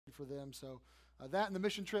for them. So that and the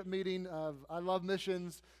mission trip meeting, I love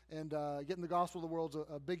missions, and getting the gospel to the world is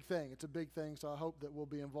a big thing. It's a big thing, so I hope that we'll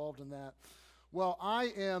be involved in that. Well,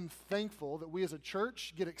 I am thankful that we as a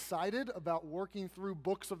church get excited about working through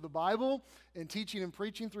books of the Bible and teaching and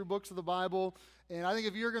preaching through books of the Bible. And I think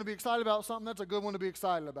if you're going to be excited about something, that's a good one to be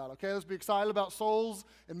excited about, okay? Let's be excited about souls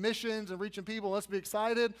and missions and reaching people. Let's be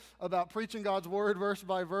excited about preaching God's word verse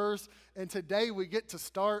by verse. And today we get to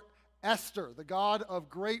start Esther, the God of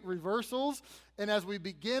great reversals. And as we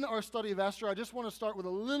begin our study of Esther, I just want to start with a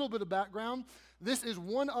little bit of background. This is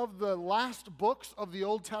one of the last books of the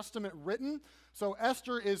Old Testament written. So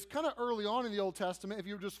Esther is kind of early on in the Old Testament if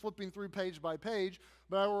you're just flipping through page by page.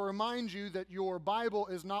 But I will remind you that your Bible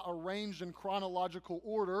is not arranged in chronological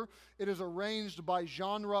order. It is arranged by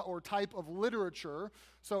genre or type of literature.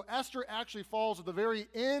 So Esther actually falls at the very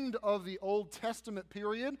end of the Old Testament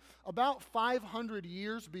period, about 500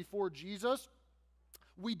 years before Jesus.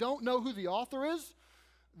 We don't know who the author is.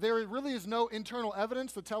 There really is no internal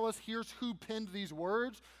evidence to tell us here's who penned these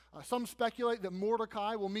words. Some speculate that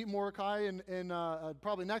Mordecai, we'll meet Mordecai in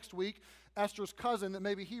probably next week, Esther's cousin, that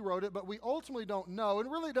maybe he wrote it, but we ultimately don't know. And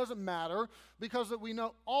it really doesn't matter because that we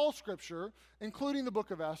know all Scripture, including the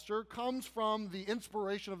book of Esther, comes from the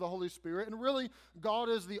inspiration of the Holy Spirit, and really God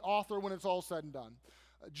is the author when it's all said and done.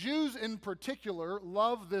 Jews in particular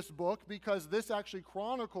love this book because this actually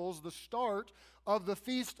chronicles the start of the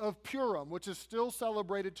Feast of Purim, which is still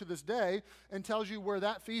celebrated to this day, and tells you where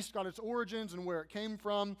that feast got its origins and where it came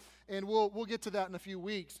from, and we'll get to that in a few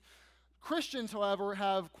weeks. Christians, however,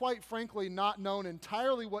 have quite frankly not known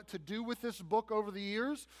entirely what to do with this book over the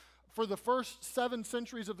years. For the first 7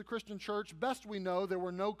 centuries of the Christian church, best we know, there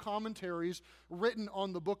were no commentaries written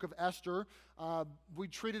on the book of Esther. We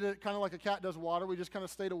treated it kind of like a cat does water. We just kind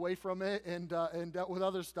of stayed away from it and dealt with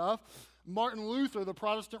other stuff. Martin Luther, the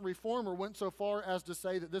Protestant reformer, went so far as to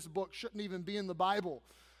say that this book shouldn't even be in the Bible,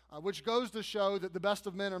 which goes to show that the best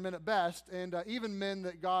of men are men at best, and even men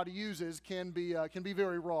that God uses can be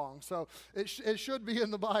very wrong. So it should be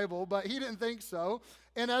in the Bible, but he didn't think so.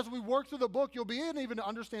 And as we work through the book, you'll begin even to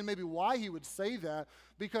understand maybe why he would say that,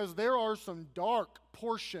 because there are some dark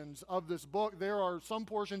portions of this book. There are some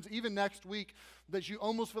portions, even next week, that you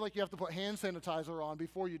almost feel like you have to put hand sanitizer on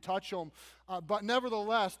before you touch them. But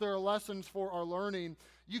nevertheless, there are lessons for our learning.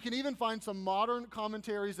 You can even find some modern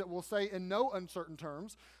commentaries that will say in no uncertain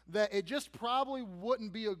terms that it just probably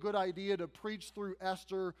wouldn't be a good idea to preach through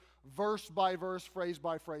Esther verse by verse, phrase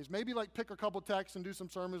by phrase. Maybe like pick a couple texts and do some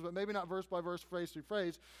sermons, but maybe not verse by verse, phrase through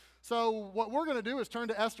phrase. So what we're going to do is turn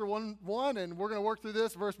to Esther 1:1, and we're going to work through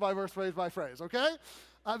this verse by verse, phrase by phrase, okay?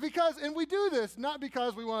 And we do this not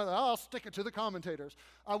because we want to, I'll stick it to the commentators.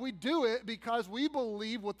 We do it because we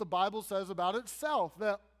believe what the Bible says about itself,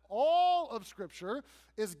 that all of Scripture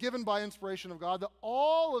is given by inspiration of God, that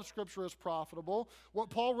all of Scripture is profitable. What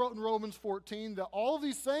Paul wrote in Romans 14, that all of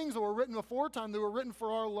these things that were written aforetime, they were written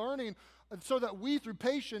for our learning, so that we, through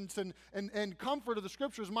patience and comfort of the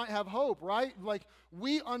Scriptures, might have hope, right? Like,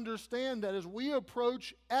 we understand that as we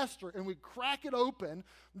approach Esther and we crack it open,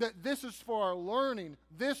 that this is for our learning,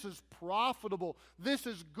 this is profitable, this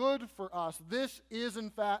is good for us, this is, in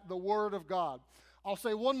fact, the Word of God. I'll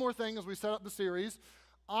say one more thing as we set up the series.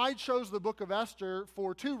 I chose the book of Esther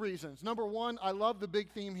for 2 reasons. Number one, I love the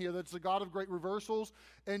big theme here, that's the God of great reversals.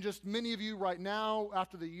 And just many of you right now,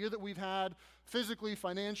 after the year that we've had, physically,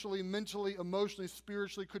 financially, mentally, emotionally,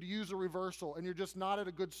 spiritually, could use a reversal. And you're just not at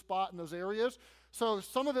a good spot in those areas. So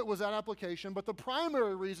some of it was that application. But the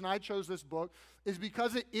primary reason I chose this book is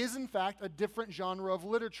because it is, in fact, a different genre of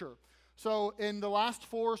literature. So in the last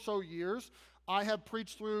 4 or so years, I have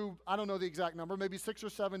preached through, I don't know the exact number, maybe 6 or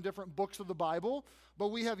 7 different books of the Bible, but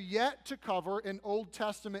we have yet to cover an Old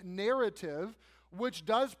Testament narrative which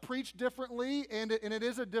does preach differently, and it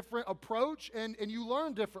is a different approach, and you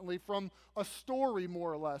learn differently from a story,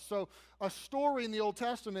 more or less. So a story in the Old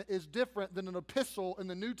Testament is different than an epistle in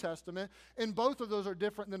the New Testament, and both of those are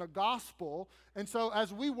different than a gospel. And so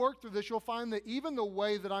as we work through this, you'll find that even the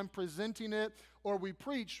way that I'm presenting it or we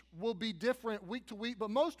preach will be different week to week, but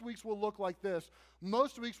most weeks will look like this.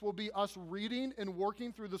 Most weeks will be us reading and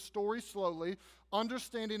working through the story slowly,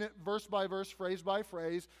 understanding it verse by verse, phrase by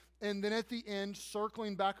phrase, and then at the end,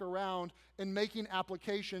 circling back around and making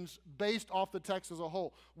applications based off the text as a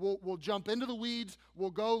whole. We'll jump into the weeds,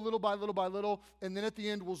 we'll go little by little by little, and then at the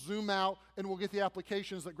end, we'll zoom out and we'll get the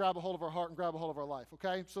applications that grab a hold of our heart and grab a hold of our life,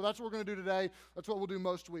 okay? So that's what we're going to do today. That's what we'll do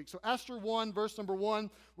most weeks. So Esther 1, verse number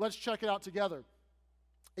 1, let's check it out together.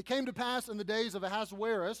 It came to pass in the days of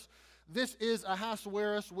Ahasuerus. This is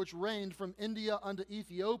Ahasuerus, which reigned from India unto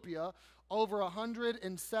Ethiopia, over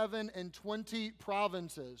 107 and 20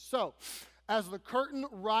 provinces. So, as the curtain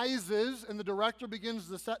rises and the director begins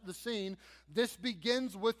to set the scene, this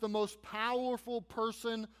begins with the most powerful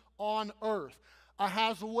person on earth.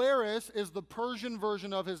 Ahasuerus is the Persian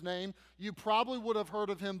version of his name. You probably would have heard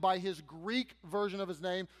of him by his Greek version of his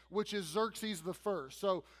name, which is Xerxes the First.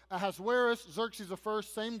 So Ahasuerus, Xerxes the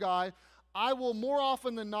First, same guy. I will more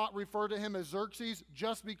often than not refer to him as Xerxes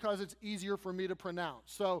just because it's easier for me to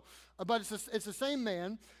pronounce. So, but it's the same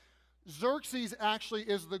man. Xerxes actually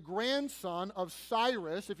is the grandson of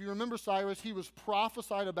Cyrus. If you remember Cyrus, he was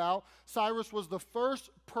prophesied about. Cyrus was the first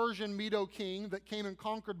Persian Medo king that came and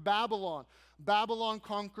conquered Babylon. Babylon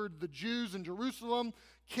conquered the Jews in Jerusalem,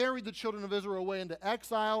 carried the children of Israel away into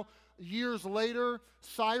exile. Years later,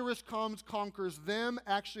 Cyrus comes, conquers them,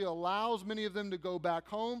 actually allows many of them to go back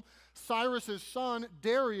home. Cyrus's son,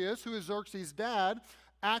 Darius, who is Xerxes' dad,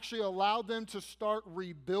 actually allowed them to start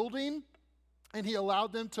rebuilding. And he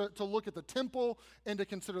allowed them to look at the temple and to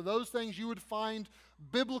consider those things. You would find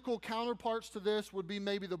biblical counterparts to this would be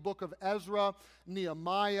maybe the book of Ezra,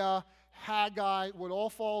 Nehemiah, Haggai, would all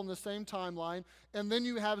fall in the same timeline. And then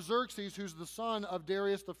you have Xerxes, who's the son of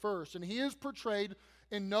Darius the First. And he is portrayed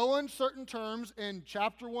in no uncertain terms in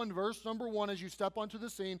chapter 1, verse number 1, as you step onto the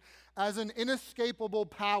scene, as an inescapable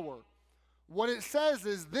power. What it says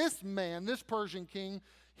is this man, this Persian king,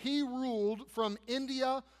 he ruled from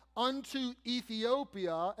India unto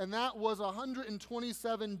Ethiopia, and that was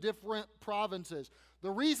 127 different provinces.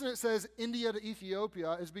 The reason it says India to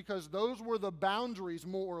Ethiopia is because those were the boundaries,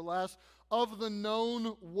 more or less, of the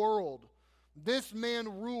known world. This man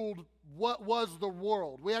ruled what was the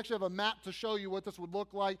world. We actually have a map to show you what this would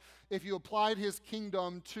look like if you applied his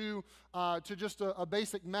kingdom to just a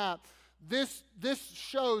basic map. This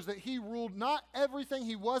shows that he ruled not everything.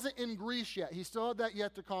 He wasn't in Greece yet. He still had that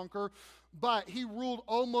yet to conquer, but he ruled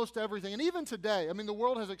almost everything. And even today, I mean, the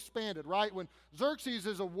world has expanded, right? When Xerxes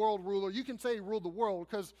is a world ruler, you can say he ruled the world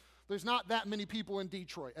because there's not that many people in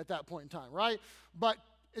Detroit at that point in time, right? But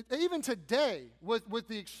even today, with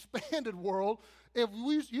the expanded world, if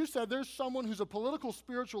you said there's someone who's a political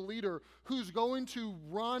spiritual leader who's going to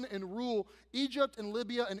run and rule Egypt and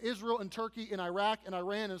Libya and Israel and Turkey and Iraq and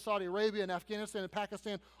Iran and Saudi Arabia and Afghanistan and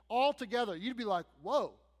Pakistan all together, you'd be like,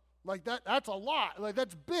 whoa, like that's a lot, like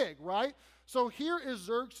that's big, right? So here is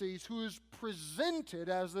Xerxes, who is presented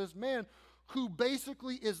as this man who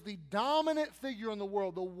basically is the dominant figure in the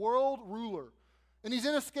world ruler, and he's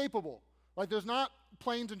inescapable. Like there's not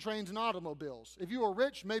planes and trains and automobiles. If you were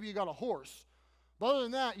rich, maybe you got a horse. But other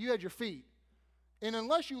than that, you had your feet. And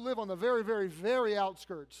unless you live on the very, very, very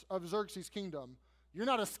outskirts of Xerxes' kingdom, you're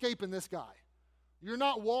not escaping this guy. You're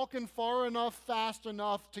not walking far enough, fast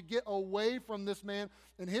enough to get away from this man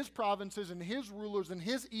and his provinces and his rulers and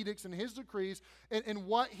his edicts and his decrees and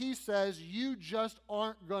what he says. You just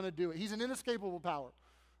aren't going to do it. He's an inescapable power.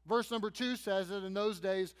 Verse number 2 says that in those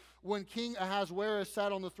days when King Ahasuerus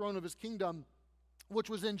sat on the throne of his kingdom, which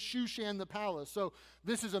was in Shushan the palace. So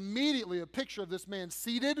this is immediately a picture of this man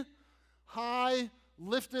seated, high,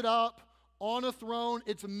 lifted up, on a throne.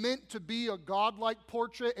 It's meant to be a godlike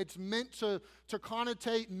portrait. It's meant to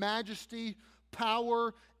connotate majesty,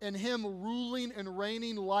 power, and him ruling and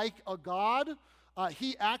reigning like a god.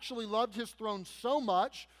 He actually loved his throne so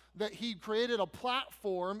much that he created a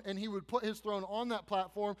platform, and he would put his throne on that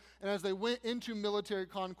platform, and as they went into military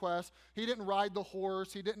conquest, he didn't ride the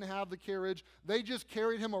horse, he didn't have the carriage, they just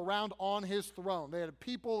carried him around on his throne. They had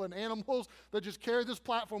people and animals that just carried this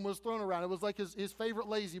platform, was thrown around. It was like his favorite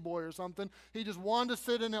lazy boy or something. He just wanted to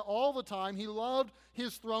sit in it all the time. He loved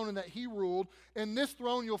his throne and that he ruled. And this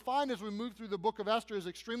throne, you'll find as we move through the book of Esther, is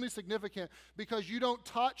extremely significant because you don't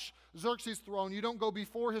touch Xerxes' throne, you don't go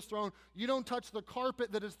before his throne, you don't touch the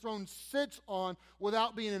carpet that his throne sits on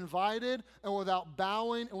without being invited and without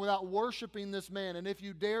bowing and without worshiping this man. And if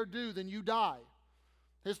you dare do, then you die.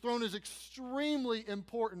 His throne is extremely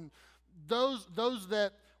important. Those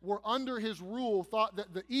that were under his rule thought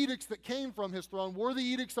that the edicts that came from his throne were the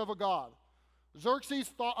edicts of a god. Xerxes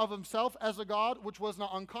thought of himself as a god, which was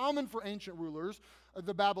not uncommon for ancient rulers.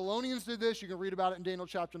 The Babylonians did this. You can read about it in Daniel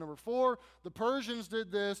chapter number 4. The Persians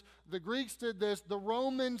did this. The Greeks did this. The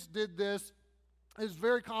Romans did this. It's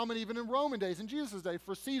very common even in Roman days, in Jesus' day,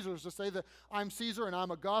 for Caesars to say that I'm Caesar and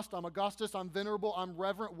I'm August, I'm Augustus, I'm venerable, I'm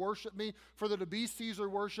reverent, worship me, for there to be Caesar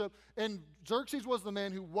worship. And Xerxes was the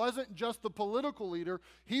man who wasn't just the political leader,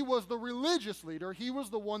 he was the religious leader. He was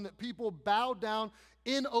the one that people bowed down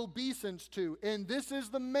in obeisance to. And this is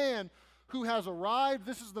the man who has arrived.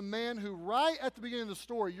 This is the man who, right at the beginning of the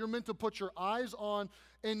story, you're meant to put your eyes on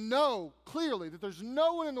and know clearly that there's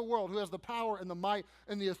no one in the world who has the power and the might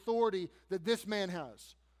and the authority that this man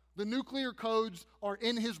has. The nuclear codes are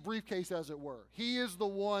in his briefcase, as it were. He is the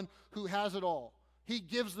one who has it all. He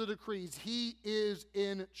gives the decrees. He is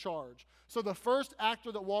in charge. So the first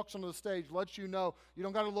actor that walks onto the stage lets you know you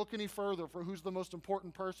don't got to look any further for who's the most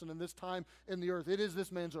important person in this time in the earth. It is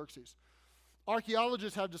this man Xerxes.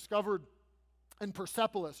 Archaeologists have discovered in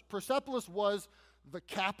Persepolis. Persepolis was the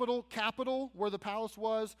capital where the palace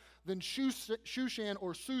was. Then Shushan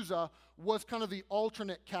or Susa was kind of the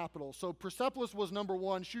alternate capital. So Persepolis was number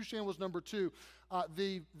one, Shushan was number two.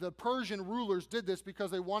 The Persian rulers did this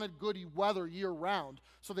because they wanted good weather year round.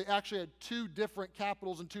 So they actually had two different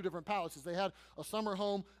capitals and two different palaces. They had a summer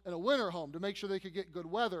home and a winter home to make sure they could get good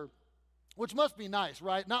weather. Which must be nice,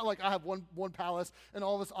 right? Not like I have one palace and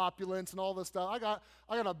all this opulence and all this stuff. I got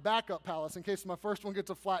a backup palace in case my first one gets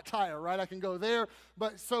a flat tire, right? I can go there.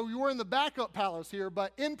 But so you were in the backup palace here.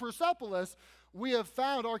 But in Persepolis,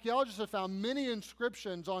 archaeologists have found many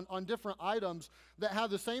inscriptions on different items that have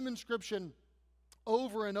the same inscription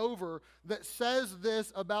over and over that says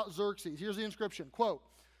this about Xerxes. Here's the inscription, quote,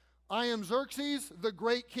 "I am Xerxes, the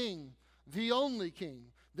great king, the only king,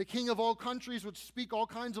 the king of all countries which speak all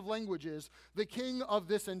kinds of languages, the king of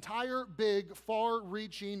this entire big,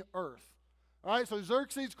 far-reaching earth." All right, so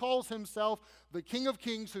Xerxes calls himself the king of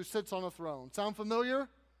kings who sits on a throne. Sound familiar?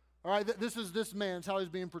 All right, this is this man's how he's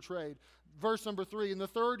being portrayed. Verse number 3, in the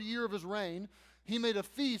 3rd year of his reign, he made a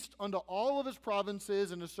feast unto all of his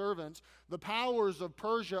provinces and his servants, the powers of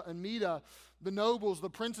Persia and Media, the nobles, the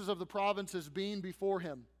princes of the provinces being before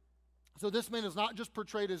him. So this man is not just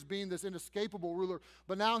portrayed as being this inescapable ruler,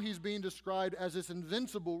 but now he's being described as this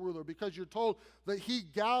invincible ruler, because you're told that he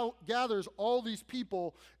gathers all these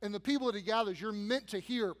people, and the people that he gathers, you're meant to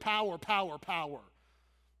hear power, power, power.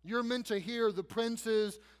 You're meant to hear the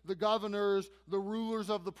princes, the governors, the rulers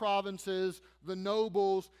of the provinces, the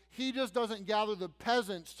nobles. He just doesn't gather the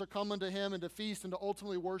peasants to come unto him and to feast and to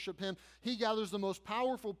ultimately worship him. He gathers the most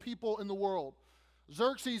powerful people in the world.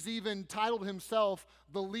 Xerxes even titled himself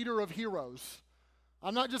the leader of heroes.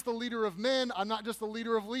 I'm not just the leader of men. I'm not just the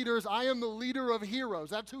leader of leaders. I am the leader of heroes.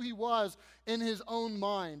 That's who he was in his own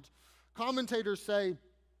mind. Commentators say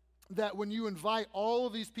that when you invite all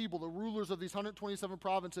of these people, the rulers of these 127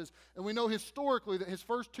 provinces, and we know historically that his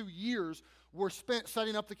first 2 years were spent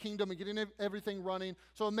setting up the kingdom and getting everything running.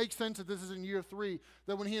 So it makes sense that this is in year 3,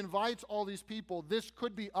 that when he invites all these people, this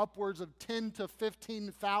could be upwards of 10 to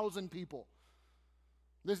 15,000 people.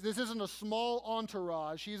 This isn't a small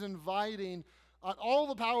entourage. He's inviting all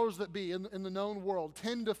the powers that be in the known world,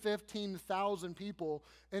 10 to 15,000 people,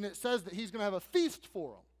 and it says that he's going to have a feast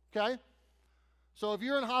for them, okay? So if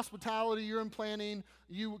you're in hospitality, you're in planning,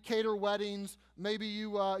 you cater weddings, maybe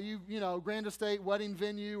you Grand Estate wedding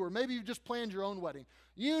venue, or maybe you've just planned your own wedding.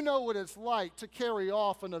 You know what it's like to carry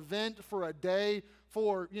off an event for a day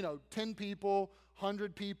for, 10 people,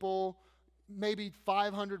 100 people, maybe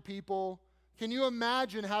 500 people. Can you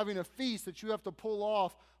imagine having a feast that you have to pull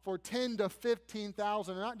off for 10 to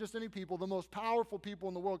 15,000, and not just any people, the most powerful people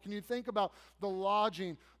in the world? Can you think about the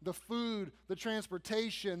lodging, the food, the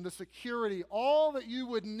transportation, the security, all that you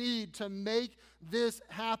would need to make this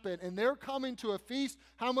happen? And they're coming to a feast.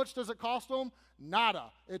 How much does it cost them?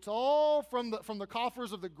 Nada. It's all from the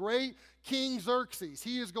coffers of the great King Xerxes.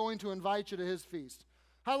 He is going to invite you to his feast.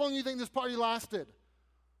 How long do you think this party lasted?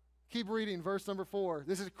 Keep reading, verse number 4.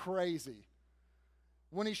 This is crazy.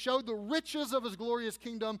 When he showed the riches of his glorious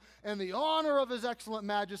kingdom and the honor of his excellent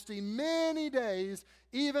majesty, many days,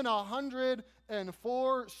 even 180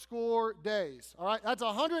 days. All right, that's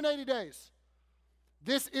 180 days.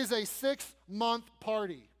 This is a 6-month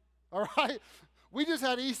party. All right, we just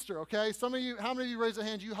had Easter, okay? Some of you, how many of you raised your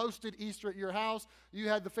hands? You hosted Easter at your house. You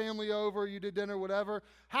had the family over. You did dinner, whatever.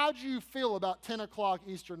 How'd you feel about 10 o'clock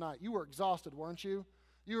Easter night? You were exhausted, weren't you?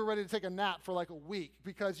 You were ready to take a nap for like a week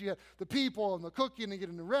because you had the people and the cooking and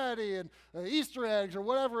getting ready and Easter eggs or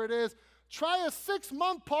whatever it is. Try a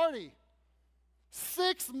 6-month party.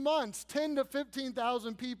 6 months, 10 to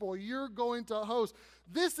 15,000 people you're going to host.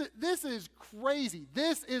 This is crazy.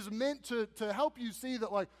 This is meant to help you see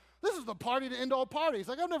that, like, this is the party to end all parties.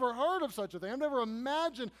 Like, I've never heard of such a thing. I've never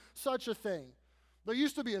imagined such a thing. There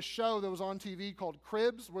used to be a show that was on TV called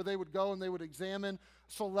Cribs, where they would go and they would examine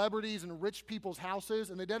celebrities and rich people's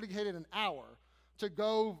houses, and they dedicated an hour to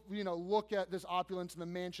go, look at this opulence and the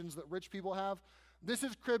mansions that rich people have. This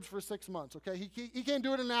is Cribs for 6 months, okay? He can't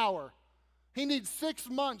do it in an hour. He needs 6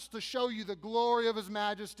 months to show you the glory of his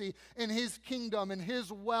majesty and his kingdom and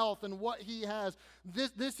his wealth and what he has.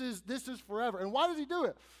 This is forever. And why does he do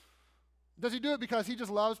it? Does he do it because he just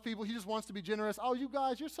loves people? He just wants to be generous? Oh, you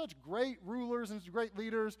guys, you're such great rulers and great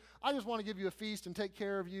leaders. I just want to give you a feast and take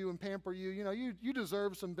care of you and pamper you. You know, you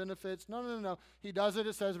deserve some benefits. No, no, no, no. He does it,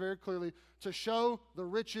 it says very clearly, to show the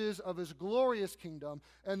riches of his glorious kingdom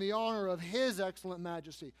and the honor of his excellent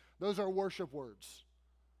majesty. Those are worship words.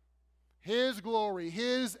 His glory,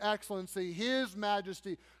 his excellency, his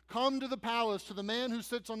majesty. Come to the palace, to the man who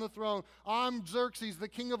sits on the throne. I'm Xerxes, the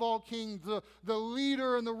king of all kings, the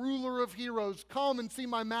leader and the ruler of heroes. Come and see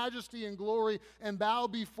my majesty and glory and bow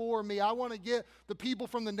before me. I want to get the people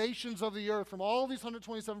from the nations of the earth, from all these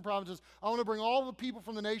 127 provinces. I want to bring all the people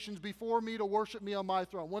from the nations before me to worship me on my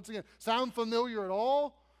throne. Once again, sound familiar at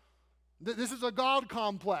all? This is a God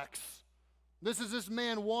complex. This is this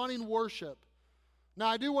man wanting worship. Now,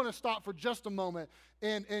 I do want to stop for just a moment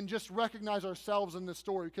and just recognize ourselves in this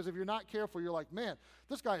story, because if you're not careful, you're like, man,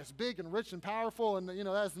 this guy is big and rich and powerful, and, that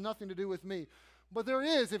has nothing to do with me. But there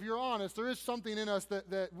is, if you're honest, there is something in us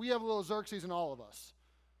that we have a little Xerxes in all of us,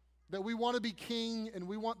 that we want to be king and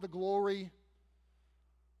we want the glory.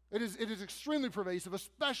 It is extremely pervasive,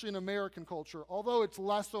 especially in American culture, although it's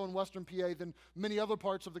less so in Western PA than many other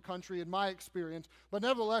parts of the country in my experience. But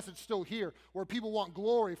nevertheless, it's still here, where people want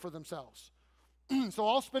glory for themselves. So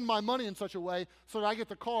I'll spend my money in such a way so that I get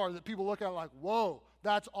the car that people look at like, whoa,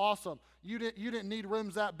 that's awesome. You didn't need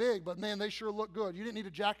rims that big, but man, they sure look good. You didn't need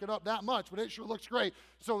to jack it up that much, but it sure looks great.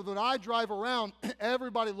 So when I drive around,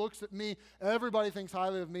 everybody looks at me. Everybody thinks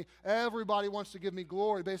highly of me. Everybody wants to give me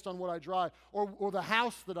glory based on what I drive, or the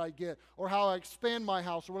house that I get, or how I expand my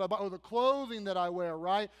house, or what I buy, or the clothing that I wear,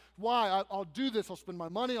 right? Why? I'll do this. I'll spend my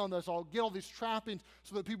money on this. I'll get all these trappings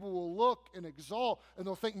so that people will look and exalt, and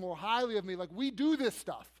they'll think more highly of me. Like, we do this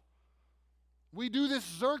stuff. We do this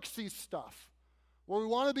Xerxes stuff, where we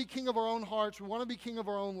want to be king of our own hearts, we want to be king of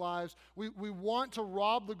our own lives, we want to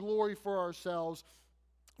rob the glory for ourselves.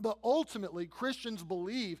 But ultimately, Christians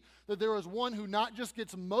believe that there is one who not just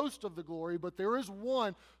gets most of the glory, but there is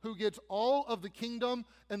one who gets all of the kingdom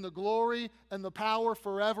and the glory and the power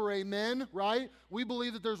forever, amen, right? We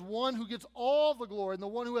believe that there's one who gets all the glory and the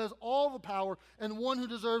one who has all the power and one who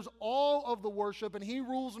deserves all of the worship, and he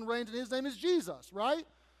rules and reigns, and his name is Jesus, right?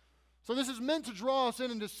 So this is meant to draw us in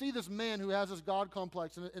and to see this man who has this God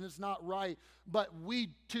complex, and it's not right, but we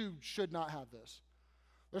too should not have this.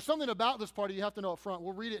 There's something about this party you have to know up front.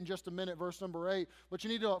 We'll read it in just a minute, verse number 8, but you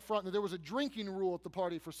need to know up front that there was a drinking rule at the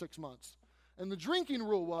party for 6 months. And the drinking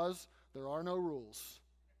rule was, there are no rules.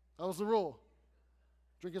 That was the rule.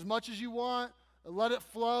 Drink as much as you want, let it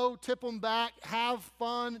flow, tip them back, have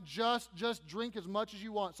fun, just drink as much as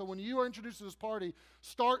you want. So when you are introduced to this party,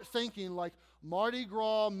 start thinking like Mardi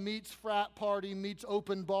Gras meets frat party meets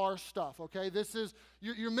open bar stuff, okay? This is,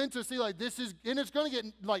 you're meant to see like this is, and it's going to get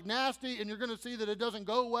like nasty, and you're going to see that it doesn't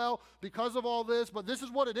go well because of all this, but this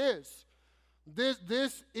is what it is. This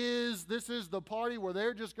is the party where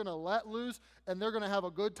they're just going to let loose, and they're going to have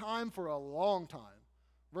a good time for a long time.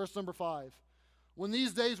 Verse number 5. When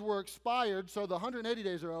these days were expired, so the 180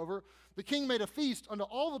 days are over, the king made a feast unto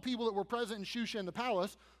all the people that were present in Shushan the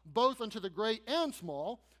palace, both unto the great and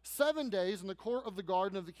small, 7 days in the court of the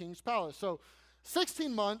garden of the king's palace. So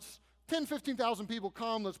 16 months, 15,000 people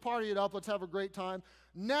come, let's party it up, let's have a great time.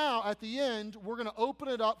 Now, at the end, we're going to open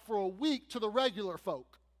it up for a week to the regular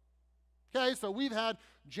folk. Okay, so we've had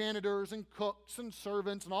janitors and cooks and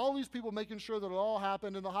servants and all these people making sure that it all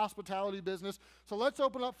happened in the hospitality business. So let's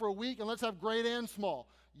open up for a week and let's have great and small.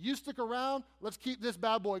 You stick around, let's keep this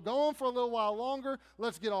bad boy going for a little while longer.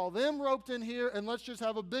 Let's get all them roped in here and let's just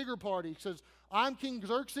have a bigger party. He says, I'm King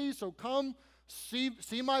Xerxes, so come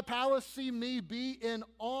see my palace, see me, be in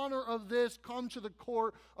honor of this. Come to the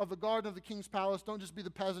court of the garden of the king's palace. Don't just be the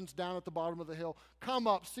peasants down at the bottom of the hill. Come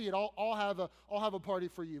up, see it. I'll have a party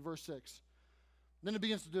for you. Verse 6. Then it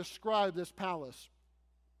begins to describe this palace.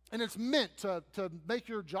 And it's meant to make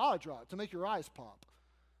your jaw drop, to make your eyes pop.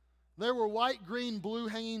 There were white, green, blue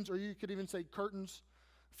hangings, or you could even say curtains,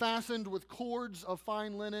 fastened with cords of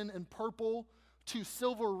fine linen and purple, 2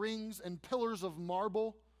 silver rings and pillars of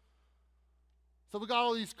marble. So we got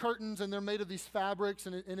all these curtains, and they're made of these fabrics,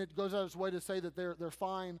 and it goes out of its way to say that they're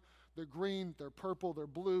fine, they're green, they're purple, they're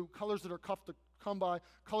blue, colors that are tough to come by,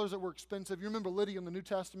 colors that were expensive. You remember Lydia in the New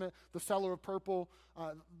Testament, the seller of purple,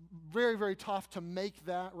 very, very tough to make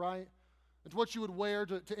that, right? It's what you would wear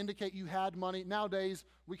to indicate you had money. Nowadays,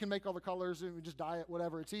 we can make all the colors and we just dye it,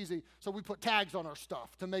 whatever, it's easy. So we put tags on our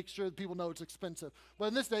stuff to make sure that people know it's expensive. But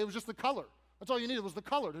in this day, it was just the color. That's all you needed was the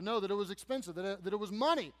color to know that it was expensive, that it was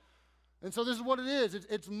money. And so this is what it is.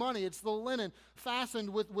 It's money. It's the linen fastened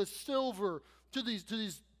with silver to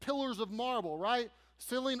these pillars of marble, right?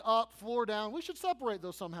 Ceiling up, floor down. We should separate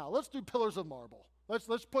those somehow. Let's do pillars of marble.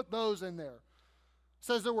 Let's put those in there. It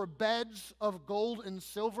says there were beds of gold and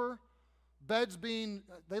silver. Beds being,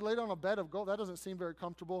 they laid on a bed of gold. That doesn't seem very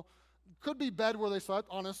comfortable. Could be bed where they slept,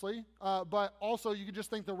 honestly. But also you could just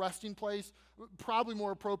think the resting place. Probably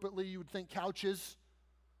more appropriately, you would think couches.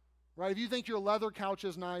 Right? If you think your leather couch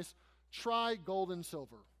is nice, try gold and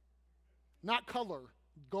silver. Not color,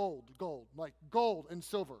 gold. Like gold and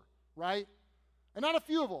silver, right? And not a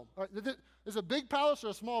few of them. Right? Is a big palace or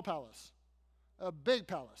a small palace? A big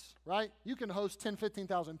palace, right? You can host 10,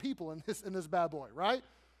 15,000 people in this bad boy, right?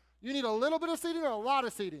 You need a little bit of seating or a lot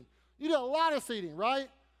of seating? You need a lot of seating, right?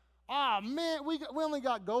 Man, we only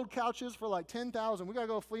got gold couches for like 10,000. We got to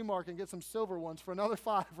go to a flea market and get some silver ones for another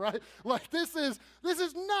 5, right? Like this is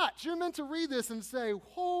nuts. You're meant to read this and say,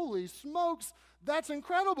 holy smokes, that's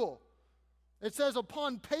incredible. It says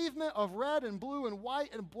upon pavement of red and blue and white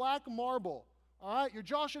and black marble. All right, your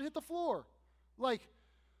jaw should hit the floor. Like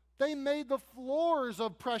they made the floors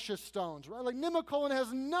of precious stones, right? Like Nemacolin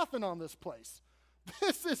has nothing on this place.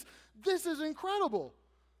 This is incredible.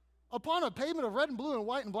 Upon a pavement of red and blue and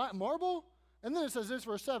white and black marble. And then it says this,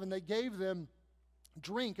 verse 7, they gave them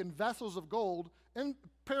drink in vessels of gold, and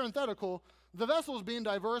parenthetical, the vessels being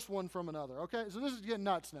diverse one from another. Okay, so this is getting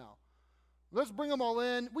nuts now. Let's bring them all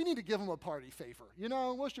in. We need to give them a party favor. You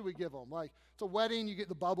know, what should we give them? Like, it's a wedding, you get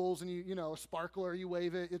the bubbles, and you know, a sparkler, you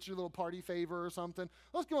wave it. It's your little party favor or something.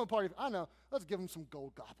 Let's give them a party. I know. Let's give them some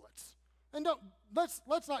gold goblets. And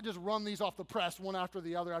let's not just run these off the press one after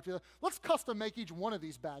the other. Let's custom make each one of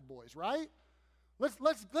these bad boys, right?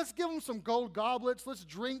 Let's give them some gold goblets. Let's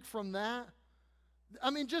drink from that.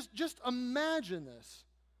 I mean, just imagine this.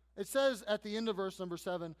 It says at the end of verse number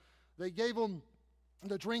 7, they gave them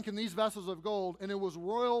the drink in these vessels of gold, and it was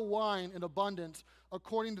royal wine in abundance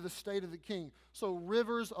according to the state of the king. So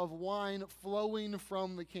rivers of wine flowing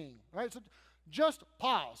from the king, right? So just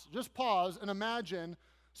pause and imagine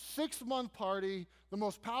 6-month party, the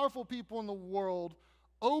most powerful people in the world,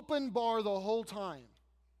 open bar the whole time.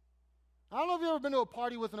 I don't know if you've ever been to a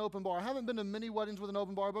party with an open bar. I haven't been to many weddings with an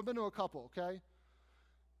open bar, but I've been to a couple, okay?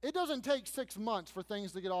 It doesn't take 6 months for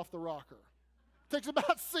things to get off the rocker. It takes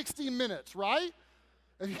about 60 minutes, right?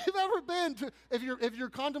 If you've ever been to, if you're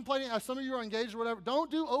contemplating, some of you are engaged or whatever,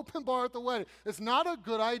 don't do open bar at the wedding. It's not a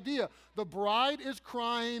good idea. The bride is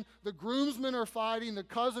crying, the groomsmen are fighting, the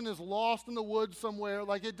cousin is lost in the woods somewhere.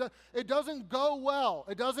 Like it doesn't go well.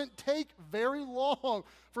 It doesn't take very long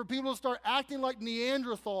for people to start acting like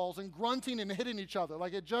Neanderthals and grunting and hitting each other.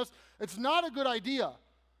 Like it's not a good idea.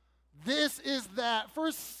 This is that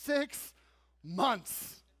for 6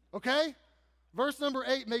 months, okay? Verse number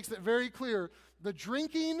 8 makes it very clear. The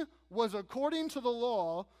drinking was according to the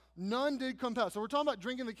law, none did compel. So we're talking about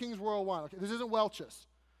drinking the king's royal wine. Okay, this isn't Welch's.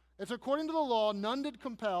 It's according to the law, none did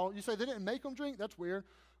compel. You say they didn't make them drink? That's weird.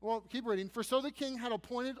 Well, keep reading. For so the king had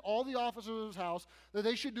appointed all the officers of his house that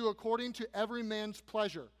they should do according to every man's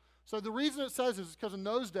pleasure. So the reason it says this is because in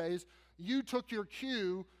those days, you took your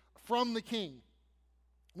cue from the king.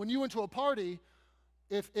 When you went to a party,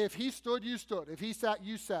 if he stood, you stood. If he sat,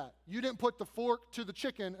 you sat. You didn't put the fork to the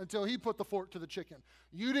chicken until he put the fork to the chicken.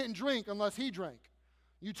 You didn't drink unless he drank.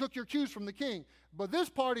 You took your cues from the king. But this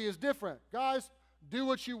party is different. Guys, do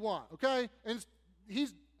what you want, okay? And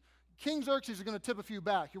King Xerxes is going to tip a few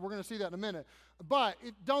back. We're going to see that in a minute. But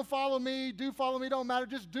don't follow me, do follow me, don't matter.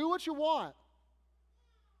 Just do what you want.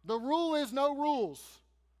 The rule is no rules.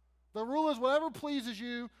 The rule is whatever pleases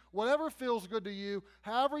you, whatever feels good to you,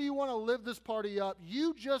 however you want to live this party up,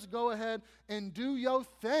 you just go ahead and do your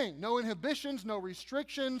thing. No inhibitions, no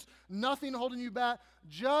restrictions, nothing holding you back.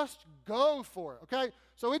 Just go for it, okay?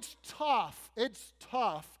 So it's tough. It's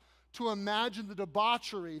tough to imagine the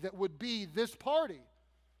debauchery that would be this party,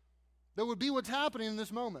 that would be what's happening in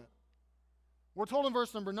this moment. We're told in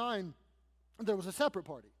verse number 9 there was a separate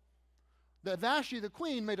party. That Vashti the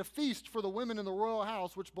queen made a feast for the women in the royal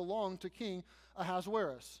house which belonged to King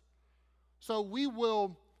Ahasuerus. So we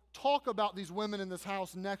will talk about these women in this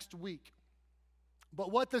house next week.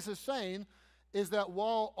 But what this is saying is that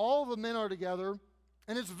while all the men are together,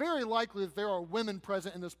 and it's very likely that there are women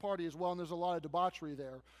present in this party as well, and there's a lot of debauchery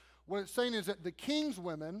there, what it's saying is that the king's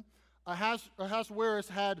women, Ahasuerus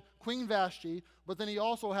had Queen Vashti, but then he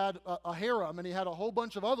also had a harem, and he had a whole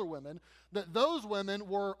bunch of other women, that those women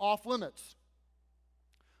were off limits.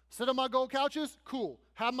 Sit on my gold couches? Cool.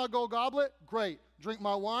 Have my gold goblet? Great. Drink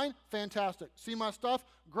my wine? Fantastic. See my stuff?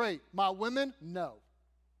 Great. My women? No.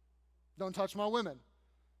 Don't touch my women.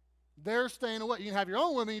 They're staying away. You can have your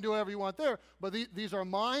own women, you do whatever you want there, but these are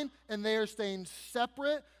mine, and they are staying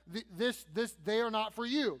separate. They are not for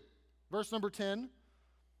you. Verse number 10.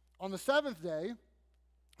 On the 7th day,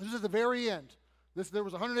 this is at the very end. There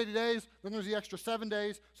was 180 days, then there's the extra 7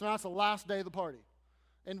 days, so now it's the last day of the party.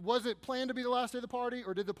 And was it planned to be the last day of the party,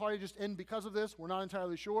 or did the party just end because of this? We're not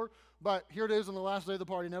entirely sure, but here it is on the last day of the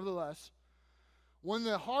party nevertheless. When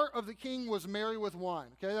the heart of the king was merry with wine.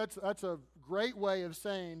 Okay, that's a great way of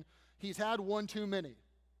saying he's had one too many.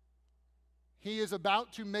 He is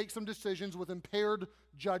about to make some decisions with impaired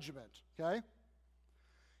judgment, okay?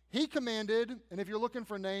 He commanded, and if you're looking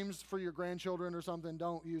for names for your grandchildren or something,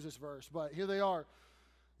 don't use this verse, but here they are.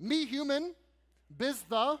 Mehuman,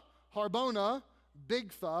 Biztha, Harbona,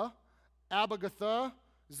 Bigtha, Abagatha,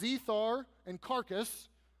 Zethar, and Carcass,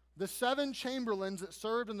 the 7 chamberlains that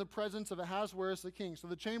served in the presence of Ahasuerus the king. So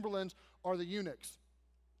the chamberlains are the eunuchs.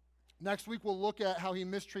 Next week we'll look at how he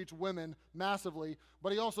mistreats women massively,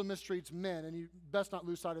 but he also mistreats men, and you best not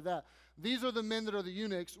lose sight of that. These are the men that are the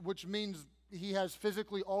eunuchs, which means he has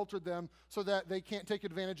physically altered them so that they can't take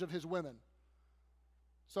advantage of his women.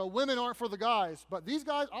 So women aren't for the guys, but these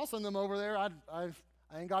guys, I'll send them over there. I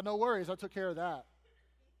ain't got no worries. I took care of that.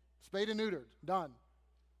 Spayed and neutered. Done.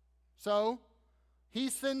 So he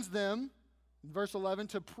sends them, verse 11,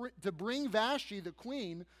 to bring Vashti, the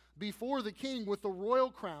queen, before the king with the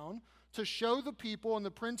royal crown, to show the people and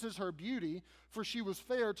the princes her beauty, for she was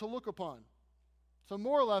fair to look upon. So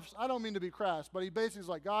more or less, I don't mean to be crass, but he basically is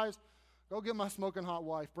like, guys, go get my smoking hot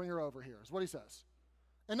wife, bring her over here, is what he says.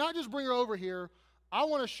 And not just bring her over here, I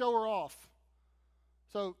want to show her off.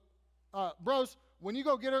 So, bros, when you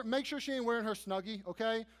go get her, make sure she ain't wearing her Snuggie,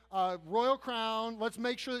 okay? Royal crown, let's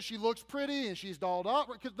make sure that she looks pretty and she's dolled up,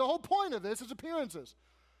 because the whole point of this is appearances.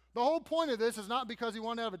 The whole point of this is not because he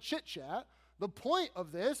wanted to have a chit-chat. The point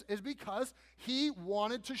of this is because he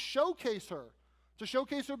wanted to showcase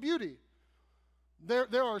her beauty.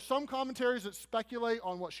 There are some commentaries that speculate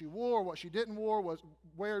on what she wore, what she didn't wear.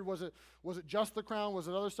 Was it just the crown? Was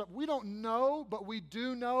it other stuff? We don't know, but we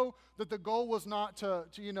do know that the goal was not to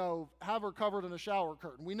have her covered in a shower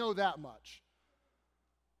curtain. We know that much.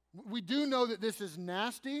 We do know that this is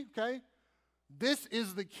nasty, okay? This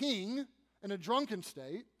is the king in a drunken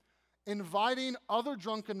state inviting other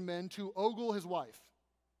drunken men to ogle his wife.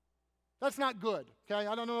 That's not good, okay?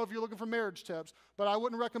 I don't know if you're looking for marriage tips, but I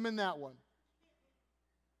wouldn't recommend that one.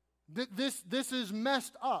 This is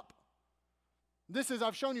messed up.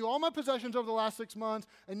 I've shown you all my possessions over the last 6 months,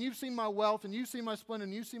 and you've seen my wealth, and you've seen my splendor,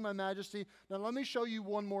 and you've seen my majesty. Now let me show you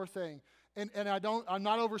one more thing. And I'm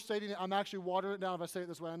not overstating it. I'm actually watering it down if I say it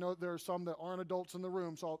this way. I know there are some that aren't adults in the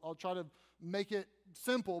room, so I'll try to make it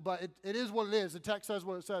simple, but it is what it is. The text says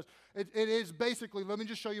what it says. It is basically, let me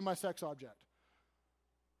just show you my sex object.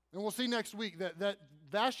 And we'll see next week that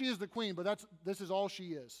Vashti is the queen, but this is all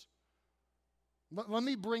she is. Let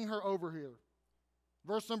me bring her over here.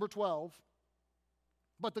 Verse number 12.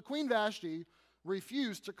 But the queen Vashti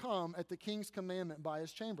refused to come at the king's commandment by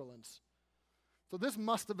his chamberlains. So this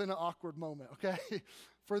must have been an awkward moment, okay?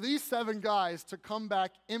 For these 7 guys to come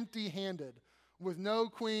back empty-handed with no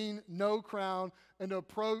queen, no crown, and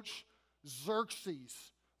approach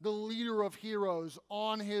Xerxes, the leader of heroes,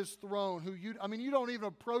 on his throne, you don't even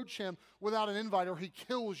approach him without an invite or he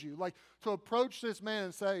kills you. Like, to approach this man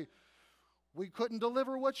and say, we couldn't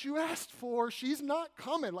deliver what you asked for. She's not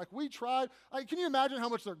coming. Like, we tried. Like, can you imagine how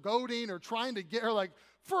much they're goading or trying to get her? Like,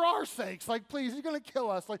 for our sakes, like, please, he's going to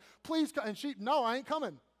kill us. Like, please come. And she, no, I ain't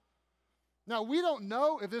coming. Now, we don't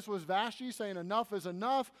know if this was Vashti saying enough is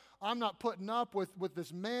enough. I'm not putting up with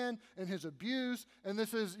this man and his abuse. And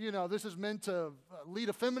this is meant to lead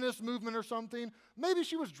a feminist movement or something. Maybe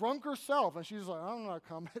she was drunk herself and she's like, I'm not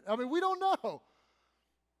coming. I mean, we don't know.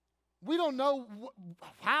 We don't know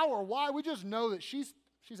how or why. We just know that she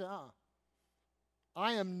said,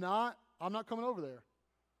 I'm not coming over there.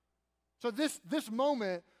 So this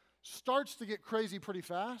moment starts to get crazy pretty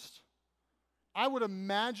fast. I would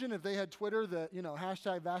imagine if they had Twitter that,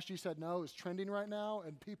 hashtag Vashti said no is trending right now,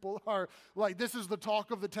 and people are like, this is the talk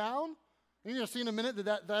of the town. And you're going to see in a minute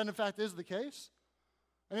that in fact is the case.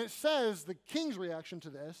 And it says the king's reaction to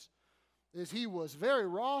this is he was very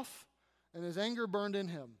wroth and his anger burned in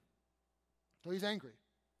him. So he's angry.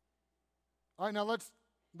 All right, now let's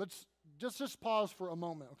just pause for a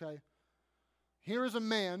moment, okay? Here is a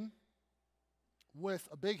man with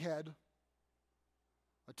a big head,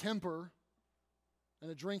 a temper,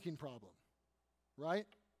 and a drinking problem, right?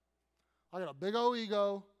 I got a big old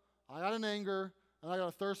ego, I got an anger, and I got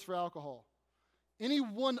a thirst for alcohol. Any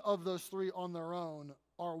one of those 3 on their own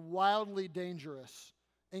are wildly dangerous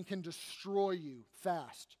and can destroy you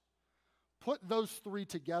fast. Put those 3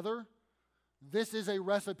 together. This is a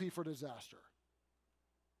recipe for disaster.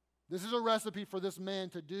 This is a recipe for this man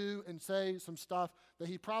to do and say some stuff that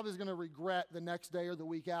he probably is going to regret the next day or the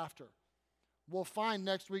week after. We'll find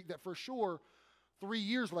next week that for sure 3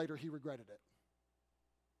 years later, he regretted it.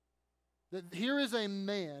 That here is a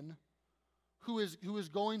man who is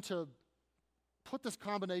going to put this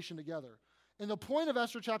combination together. And the point of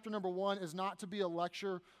Esther chapter number 1 is not to be a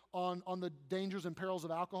lecture on the dangers and perils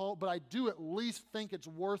of alcohol, but I do at least think it's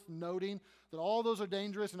worth noting that all those are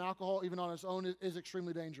dangerous, and alcohol, even on its own, is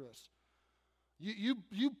extremely dangerous.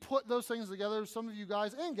 You put those things together, some of you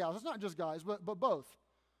guys and gals, it's not just guys, but both.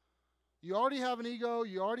 You already have an ego,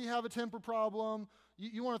 you already have a temper problem,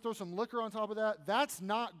 you want to throw some liquor on top of that, that's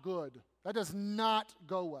not good. That does not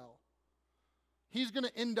go well. He's going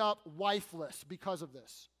to end up wifeless because of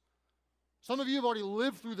this. Some of you have already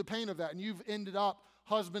lived through the pain of that, and you've ended up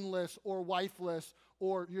husbandless or wifeless,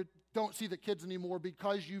 or you don't see the kids anymore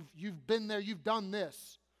because you've been there, you've done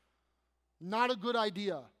this. Not a good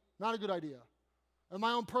idea. Not a good idea. In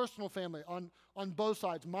my own personal family, on both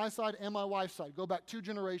sides, my side and my wife's side, go back 2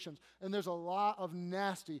 generations, and there's a lot of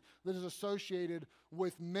nasty that is associated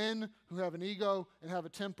with men who have an ego and have a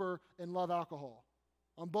temper and love alcohol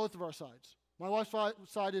on both of our sides. My wife's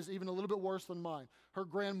side is even a little bit worse than mine. Her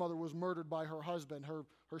grandmother was murdered by her husband, her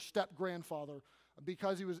step-grandfather,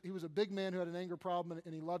 because he was a big man who had an anger problem,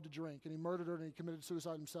 and he loved to drink, and he murdered her, and he committed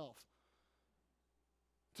suicide himself.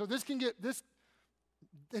 So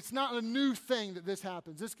it's not a new thing that this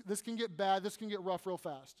happens. This can get bad. This can get rough real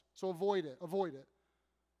fast. So avoid it. Avoid it.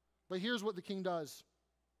 But here's what the king does.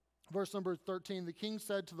 Verse number 13, the king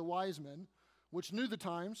said to the wise men, which knew the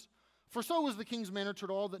times, for so was the king's manner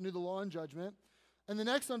toward all that knew the law and judgment. And the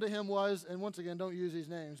next unto him was, and once again, don't use these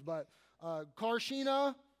names, but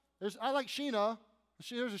Karshena. I like Sheena.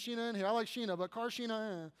 There's a Sheena in here. I like Sheena, but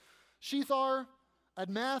Karshena. Shethar,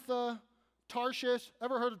 Admatha, Tarshish.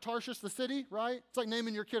 Ever heard of Tarshish, the city, right? It's like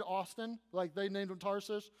naming your kid Austin, like they named him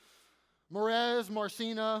Tarshish. Merez,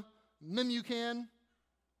 Marcina, Memucan.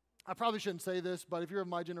 I probably shouldn't say this, but if you're of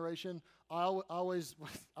my generation,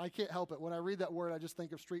 I can't help it. When I read that word, I just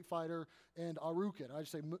think of Street Fighter and Arukin. I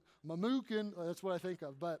just say Mamukin. That's what I think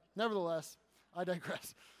of. But nevertheless, I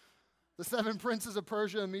digress. The 7 princes of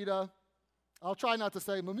Persia and Media. I'll try not to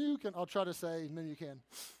say Mamukin. I'll try to say Memucan.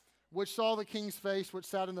 Which saw the king's face, which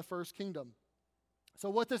sat in the first kingdom. So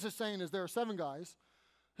what this is saying is there are 7 guys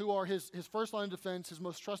who are his first line of defense, his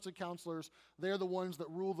most trusted counselors. They're the ones that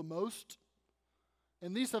rule the most.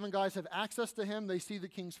 And these 7 guys have access to him. They see the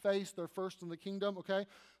king's face. They're first in the kingdom, okay?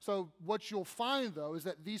 So what you'll find, though, is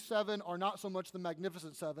that these 7 are not so much the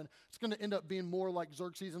magnificent 7. It's going to end up being more like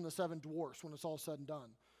Xerxes and the 7 dwarfs when it's all said and done.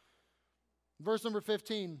 Verse number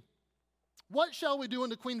 15. What shall we do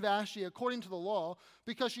unto Queen Vashti according to the law,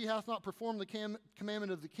 because she hath not performed the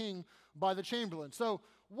commandment of the king by the chamberlain? So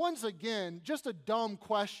once again, just a dumb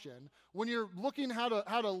question. When you're looking how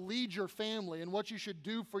to lead your family and what you should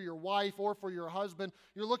do for your wife or for your husband,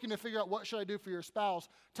 you're looking to figure out what should I do for your spouse.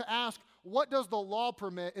 To ask, what does the law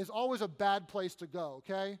permit, is always a bad place to go,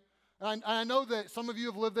 okay? And I know that some of you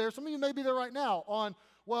have lived there. Some of you may be there right now on,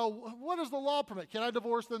 well, what does the law permit? Can I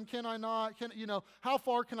divorce them? Can I not? How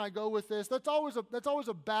far can I go with this? That's always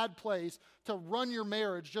a bad place to run your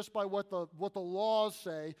marriage just by what the laws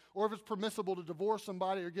say, or if it's permissible to divorce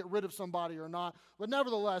somebody or get rid of somebody or not. But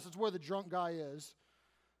nevertheless, it's where the drunk guy is.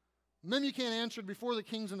 Memucan answered before the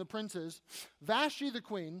kings and the princes, Vashti the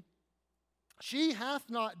queen, she hath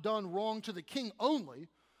not done wrong to the king only,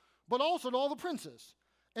 but also to all the princes,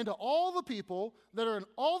 and to all the people that are in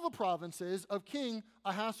all the provinces of King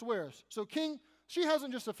Ahasuerus. So king, she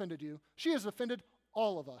hasn't just offended you. She has offended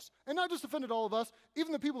all of us. And not just offended all of us,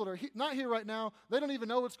 even the people that are not here right now, they don't even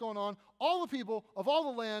know what's going on. All the people of all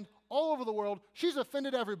the land, all over the world, she's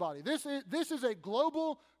offended everybody. This is a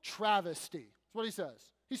global travesty. That's what he says.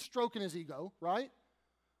 He's stroking his ego, right?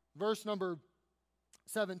 Verse number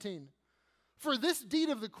 17. For this deed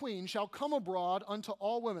of the queen shall come abroad unto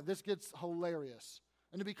all women. This gets hilarious.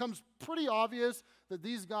 And it becomes pretty obvious that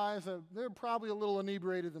these guys, they're probably a little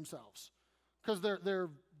inebriated themselves. Because their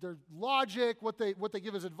logic, what they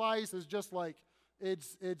give as advice is just like,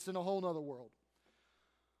 it's in a whole nother world.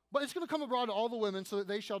 But it's going to come abroad to all the women so that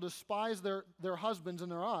they shall despise their husbands in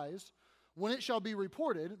their eyes, when it shall be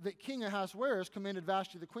reported that King Ahasuerus commanded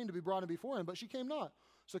Vashti the queen to be brought in before him, but she came not.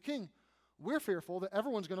 So king, we're fearful that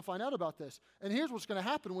everyone's going to find out about this. And here's what's going to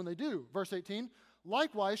happen when they do. Verse 18.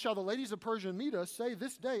 Likewise shall the ladies of Persia and Media say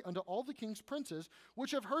this day unto all the king's princes,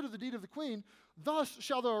 which have heard of the deed of the queen, thus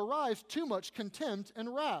shall there arise too much contempt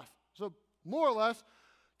and wrath. So more or less,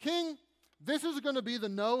 king, this is going to be the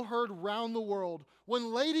no-heard round the world.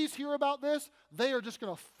 When ladies hear about this, they are just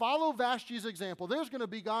going to follow Vashti's example. There's going to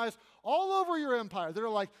be guys all over your empire that are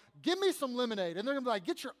like, give me some lemonade. And they're going to be like,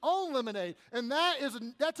 get your own lemonade. And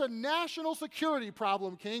that's a national security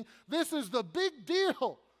problem, king. This is the big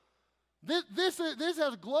deal. This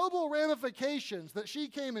has global ramifications that she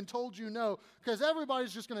came and told you no, because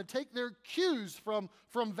everybody's just going to take their cues from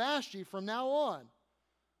Vashti from now on.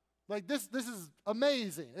 Like this is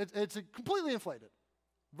amazing. It's completely inflated.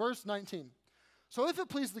 Verse 19. So if it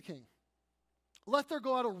please the king, let there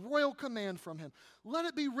go out a royal command from him. Let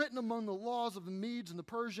it be written among the laws of the Medes and the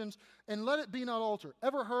Persians, and let it be not altered.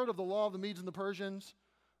 Ever heard of the law of the Medes and the Persians?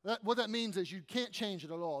 What that means is you can't change it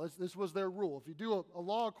at all. This was their rule. If you do a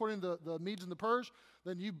law according to the Medes and the Persians,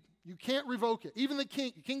 then you can't revoke it. Even the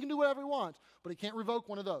king can do whatever he wants, but he can't revoke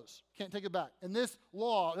one of those. Can't take it back. And this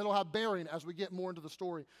law, it'll have bearing as we get more into the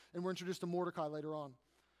story, and we're introduced to Mordecai later on.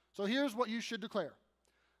 So here's what you should declare.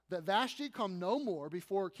 That Vashti come no more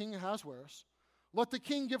before King Ahasuerus. Let the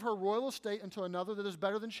king give her royal estate unto another that is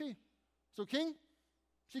better than she. So king,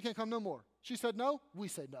 she can't come no more. She said no, we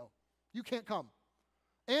say no. You can't come.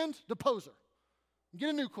 And depose her. Get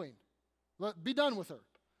a new queen. Be done with her.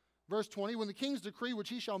 Verse 20, when the king's decree which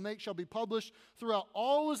he shall make shall be published throughout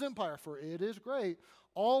all his empire, for it is great,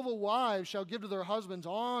 all the wives shall give to their husbands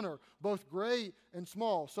honor, both great and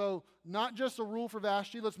small. So not just a rule for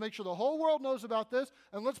Vashti. Let's make sure the whole world knows about this.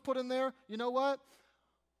 And let's put in there, you know what?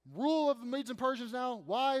 Rule of the Medes and Persians now,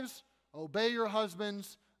 wives, obey your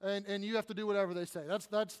husbands, and you have to do whatever they say. That's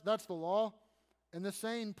the law. And the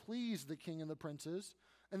saying pleased the king and the princes,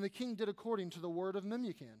 and the king did according to the word of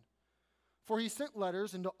Memucan. For he sent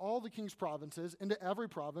letters into all the king's provinces, into every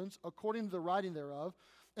province, according to the writing thereof,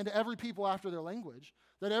 and to every people after their language,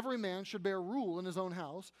 that every man should bear rule in his own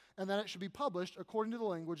house, and that it should be published according to the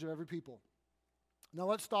language of every people. Now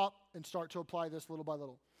let's stop and start to apply this little by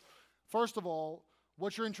little. First of all,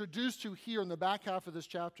 what you're introduced to here in the back half of this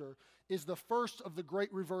chapter is the first of the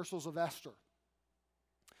great reversals of Esther.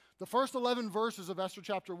 The first 11 verses of Esther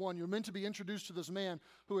chapter 1, you're meant to be introduced to this man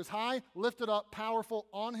who is high, lifted up, powerful,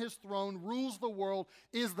 on his throne, rules the world,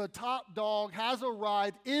 is the top dog, has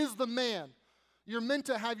arrived, is the man. You're meant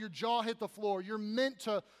to have your jaw hit the floor. You're meant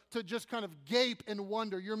to just kind of gape and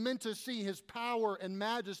wonder. You're meant to see his power and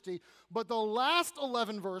majesty. But the last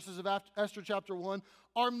 11 verses of Esther chapter 1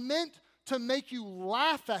 are meant to make you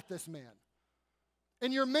laugh at this man.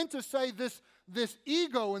 And you're meant to say this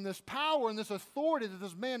ego and this power and this authority that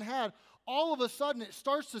this man had, all of a sudden it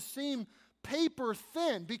starts to seem paper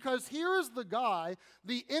thin, because here is the guy,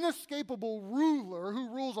 the inescapable ruler who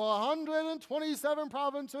rules 127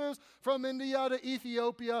 provinces from India to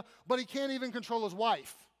Ethiopia, but he can't even control his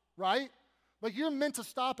wife, right? Like, you're meant to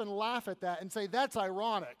stop and laugh at that and say, that's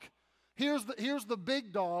ironic. Here's the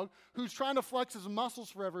big dog who's trying to flex his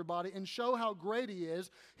muscles for everybody and show how great he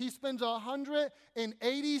is. He spends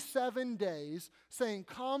 187 days saying,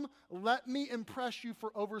 come, let me impress you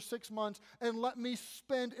for over 6 months, and let me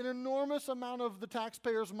spend an enormous amount of the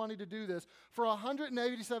taxpayers' money to do this. For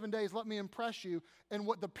 187 days, let me impress you. And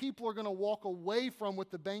what the people are going to walk away from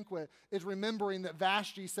with the banquet is remembering that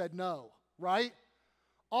Vashti said no, right?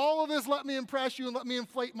 All of this, let me impress you and let me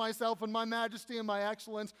inflate myself and my majesty and my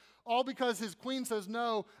excellence, all because his queen says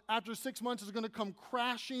no, after 6 months is going to come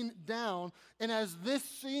crashing down. And as this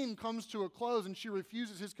scene comes to a close and she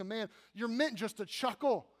refuses his command, you're meant just to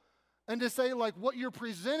chuckle and to say, like, what you're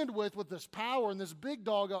presented with this power and this big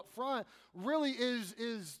dog up front really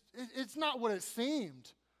it's not what it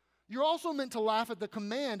seemed. You're also meant to laugh at the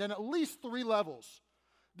command at least 3 levels,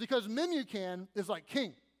 because Memucan is like,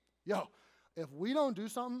 king, yo, if we don't do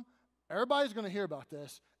something, everybody's going to hear about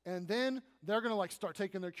this, and then they're going to start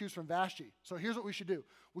taking their cues from Vashti. So here's what we should do.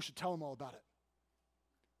 We should tell them all about it.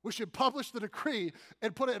 We should publish the decree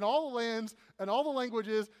and put it in all the lands and all the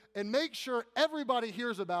languages and make sure everybody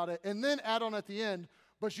hears about it, and then add on at the end,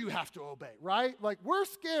 but you have to obey, right? Like, we're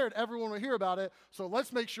scared everyone will hear about it, so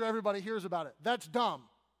let's make sure everybody hears about it. That's dumb,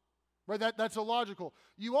 right? That's illogical.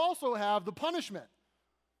 You also have the punishment.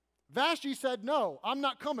 Vashti said, no, I'm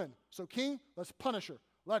not coming. So king, let's punish her.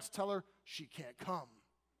 Let's tell her she can't come,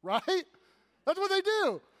 right? That's what they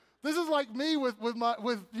do. This is like me with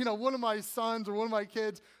one of my sons or one of my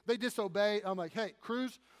kids. They disobey. I'm like, hey,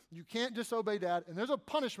 Cruz, you can't disobey dad. And there's a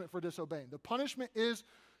punishment for disobeying. The punishment is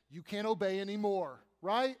you can't obey anymore,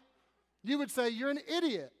 right? You would say, you're an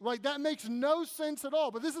idiot. Like, that makes no sense at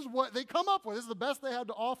all. But this is what they come up with. This is the best they had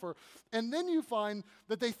to offer. And then you find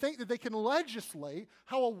that they think that they can legislate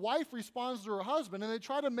how a wife responds to her husband. And they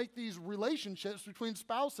try to make these relationships between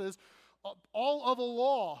spouses all of a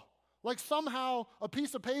law. Like somehow a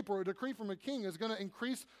piece of paper, a decree from a king is going to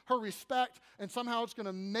increase her respect, and somehow it's going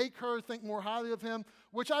to make her think more highly of him,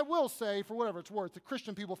 which I will say, for whatever it's worth, the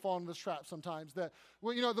Christian people fall into this trap sometimes. That,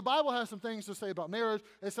 well, the Bible has some things to say about marriage.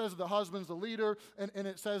 It says that the husband's the leader, and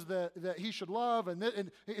it says that he should love,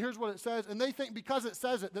 and here's what it says. And they think because it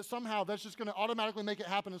says it, that somehow that's just going to automatically make it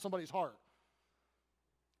happen in somebody's heart.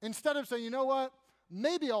 Instead of saying, you know what,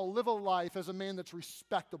 maybe I'll live a life as a man that's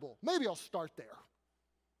respectable. Maybe I'll start there.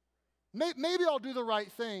 Maybe I'll do the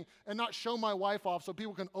right thing and not show my wife off so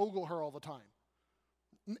people can ogle her all the time.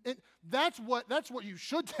 That's what you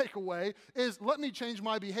should take away is let me change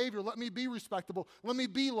my behavior. Let me be respectable. Let me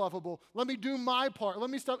be lovable. Let me do my part. Let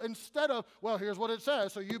me stop instead of, well, here's what it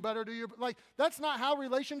says, so you better do your, that's not how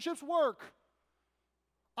relationships work.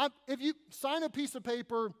 If you sign a piece of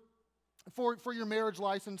paper for your marriage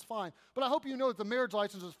license, fine. But I hope you know that the marriage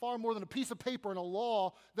license is far more than a piece of paper and a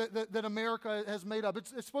law that America has made up.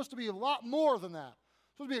 It's supposed to be a lot more than that.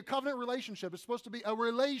 It's supposed to be a covenant relationship. It's supposed to be a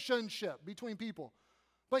relationship between people.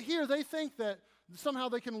 But here they think that somehow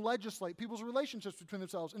they can legislate people's relationships between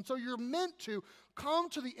themselves. And so you're meant to come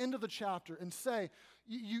to the end of the chapter and say,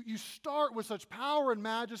 you start with such power and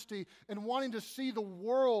majesty and wanting to see the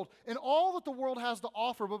world and all that the world has to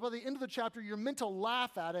offer. But by the end of the chapter, you're meant to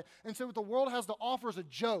laugh at it and say what the world has to offer is a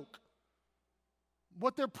joke.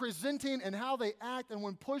 What they're presenting and how they act, and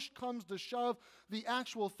when push comes to shove, the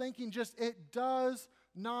actual thinking it does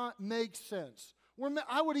not make sense.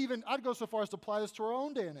 I'd go so far as to apply this to our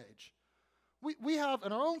own day and age. We have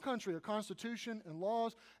in our own country a constitution and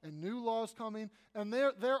laws and new laws coming, and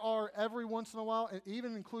there are every once in a while, and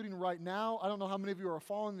even including right now, I don't know how many of you are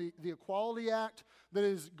following the Equality Act that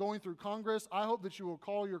is going through Congress. I hope that you will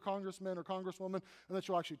call your congressman or congresswoman and that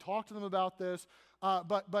you'll actually talk to them about this.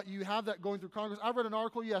 But you have that going through Congress. I read an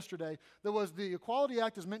article yesterday that was the Equality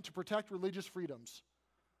Act is meant to protect religious freedoms,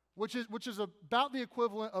 which is about the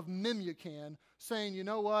equivalent of Memucan saying, you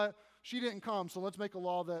know what? She didn't come, so let's make a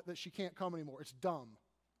law that she can't come anymore. It's dumb.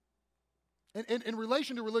 And in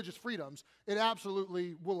relation to religious freedoms, it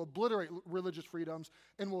absolutely will obliterate religious freedoms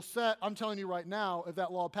and will set, I'm telling you right now, if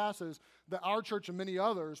that law passes, that our church and many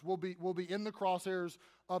others will be in the crosshairs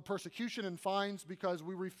of persecution and fines because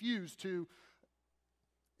we refuse to.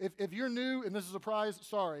 If you're new and this is a surprise,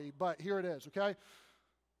 sorry, but here it is, okay?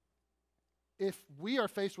 If we are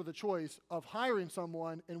faced with a choice of hiring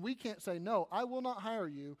someone and we can't say, no, I will not hire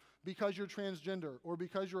you because you're transgender or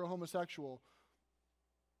because you're a homosexual,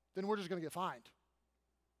 then we're just going to get fined.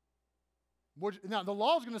 Now, the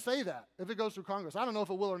law is going to say that if it goes through Congress. I don't know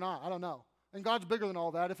if it will or not. I don't know. And God's bigger than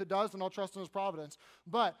all that. If it does, then I'll trust in His providence.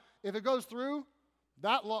 But if it goes through,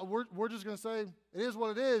 that law, we're just going to say it is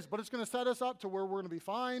what it is, but it's going to set us up to where we're going to be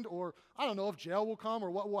fined, or I don't know if jail will come or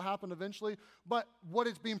what will happen eventually. But what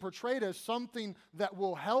it's being portrayed as something that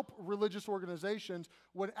will help religious organizations,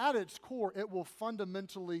 when at its core, it will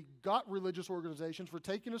fundamentally gut religious organizations for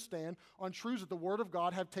taking a stand on truths that the Word of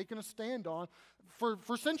God have taken a stand on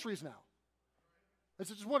for centuries now. It's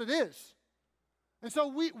just what it is. And so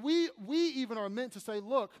we even are meant to say,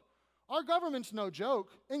 look, our government's no joke,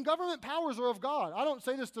 and government powers are of God. I don't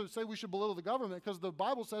say this to say we should belittle the government, because the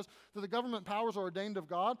Bible says that the government powers are ordained of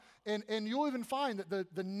God, and you'll even find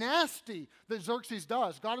that the nasty that Xerxes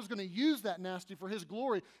does, God is going to use that nasty for His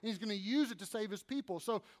glory, and He's going to use it to save His people.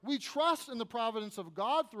 So we trust in the providence of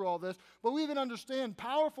God through all this, but we even understand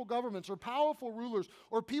powerful governments or powerful rulers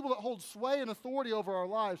or people that hold sway and authority over our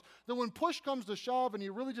lives, that when push comes to shove and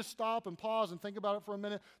you really just stop and pause and think about it for a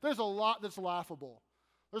minute, there's a lot that's laughable.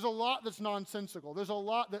 There's a lot that's nonsensical. There's a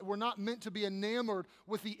lot that we're not meant to be enamored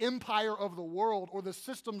with the empire of the world or the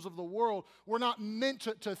systems of the world. We're not meant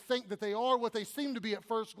to think that they are what they seem to be at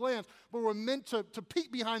first glance, but we're meant to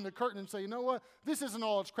peek behind the curtain and say, you know what? This isn't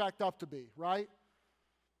all it's cracked up to be, right?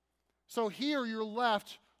 So here you're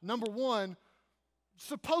left, number one,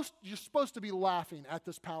 you're supposed to be laughing at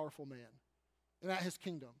this powerful man and at his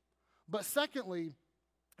kingdom. But secondly,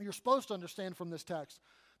 you're supposed to understand from this text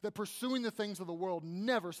that pursuing the things of the world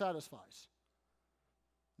never satisfies.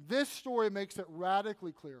 This story makes it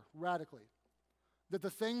radically clear, that the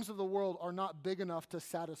things of the world are not big enough to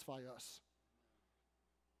satisfy us.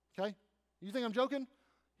 Okay? You think I'm joking?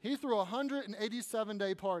 He threw a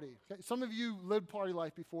 187-day party. Okay? Some of you lived party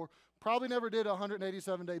life before, probably never did a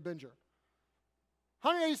 187-day binger.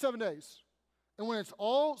 187 days. And when it's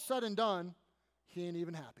all said and done, he ain't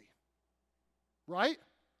even happy. Right?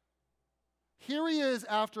 Here he is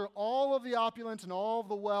after all of the opulence and all of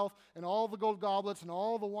the wealth and all the gold goblets and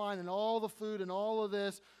all the wine and all the food and all of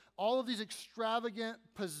this, all of these extravagant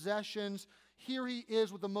possessions. Here he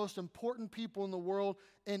is with the most important people in the world,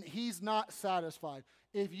 and he's not satisfied.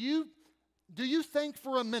 Do you think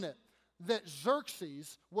for a minute that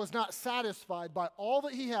Xerxes was not satisfied by all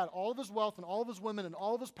that he had, all of his wealth and all of his women and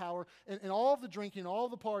all of his power and all of the drinking and all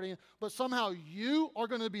of the partying, but somehow you are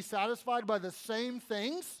going to be satisfied by the same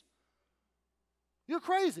things? You're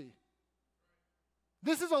crazy.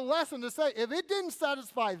 This is a lesson to say, if it didn't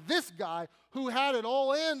satisfy this guy who had it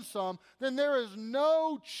all and some, then there is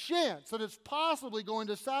no chance that it's possibly going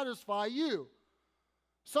to satisfy you.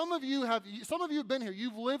 Some of you have been here.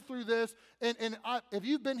 You've lived through this, and if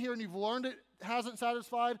you've been here and you've learned it hasn't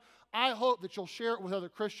satisfied, I hope that you'll share it with other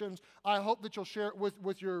Christians. I hope that you'll share it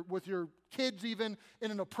with your kids even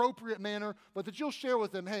in an appropriate manner, but that you'll share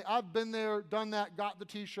with them, hey, I've been there, done that, got the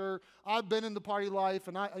T-shirt. I've been in the party life,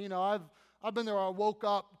 and I've been there. I woke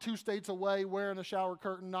up 2 states away wearing a shower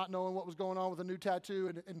curtain, not knowing what was going on with a new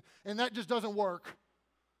tattoo, and that just doesn't work.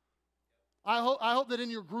 I hope that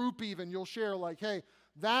in your group even you'll share like, hey,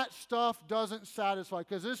 that stuff doesn't satisfy,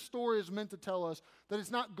 because this story is meant to tell us that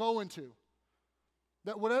it's not going to.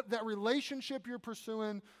 That relationship you're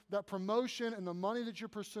pursuing, that promotion and the money that you're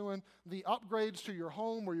pursuing, the upgrades to your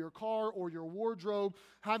home or your car or your wardrobe,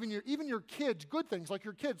 having even your kids, good things like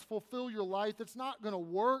your kids fulfill your life, it's not going to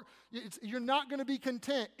work. You're not going to be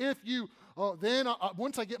content if you,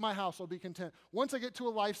 once I get my house, I'll be content. Once I get to a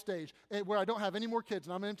life stage where I don't have any more kids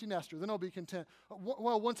and I'm an empty nester, then I'll be content.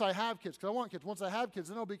 Well, once I have kids, because I want kids, once I have kids,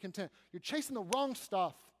 then I'll be content. You're chasing the wrong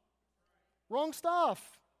stuff. Wrong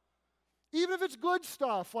stuff. Even if it's good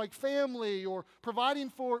stuff like family or providing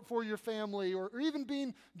for your family or even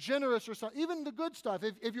being generous or something, even the good stuff,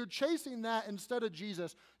 if you're chasing that instead of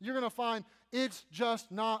Jesus, you're going to find it's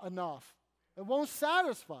just not enough. It won't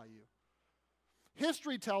satisfy you.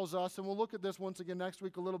 History tells us, and we'll look at this once again next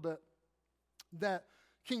week a little bit, that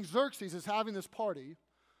King Xerxes is having this party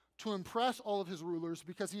to impress all of his rulers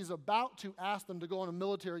because he's about to ask them to go on a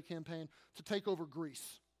military campaign to take over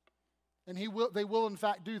Greece. And they will in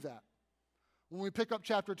fact do that. When we pick up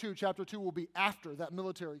chapter 2 will be after that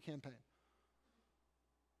military campaign,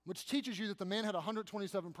 which teaches you that the man had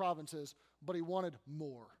 127 provinces, but he wanted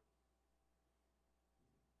more.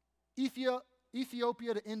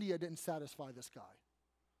 Ethiopia to India didn't satisfy this guy.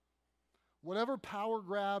 Whatever power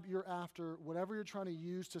grab you're after, whatever you're trying to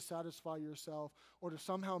use to satisfy yourself or to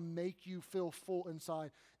somehow make you feel full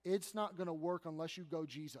inside, it's not going to work unless you go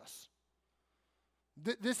Jesus.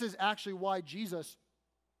 This is actually why Jesus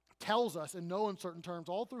tells us in no uncertain terms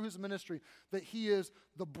all through his ministry that he is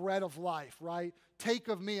the bread of life, right? Take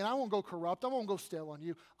of me, and I won't go corrupt. I won't go stale on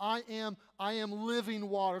you. I am living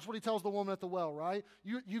water. That's what he tells the woman at the well, right?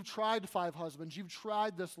 You've tried 5 husbands. You've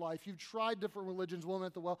tried this life. You've tried different religions, woman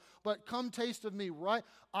at the well. But come taste of me, right?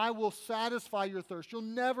 I will satisfy your thirst. You'll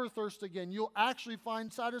never thirst again. You'll actually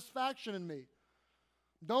find satisfaction in me.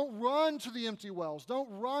 Don't run to the empty wells. Don't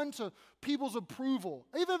run to people's approval.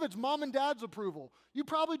 Even if it's mom and dad's approval. You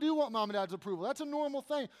probably do want mom and dad's approval. That's a normal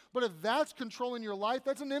thing. But if that's controlling your life,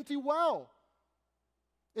 that's an empty well.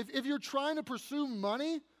 If you're trying to pursue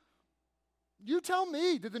money, you tell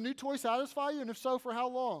me, did the new toy satisfy you? And if so, for how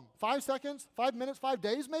long? 5 seconds? 5 minutes? 5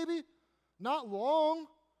 days maybe? Not long.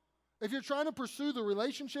 If you're trying to pursue the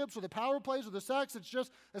relationships or the power plays or the sex,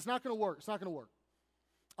 it's not going to work. It's not going to work.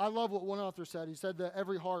 I love what one author said. He said that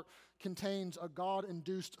every heart contains a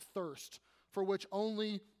God-induced thirst for which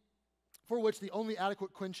the only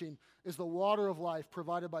adequate quenching is the water of life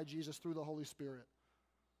provided by Jesus through the Holy Spirit.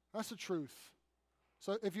 That's the truth.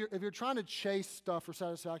 So if you're trying to chase stuff for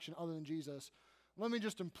satisfaction other than Jesus, let me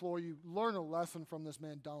just implore you, learn a lesson from this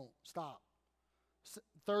man. Don't. Stop.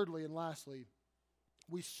 Thirdly and lastly,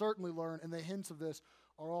 we certainly learn, and the hints of this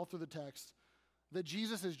are all through the text, that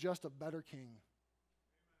Jesus is just a better king.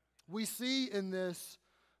 We see in this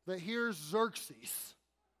that here's Xerxes,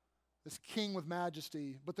 this king with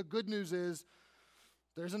majesty. But the good news is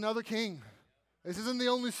there's another king. This isn't the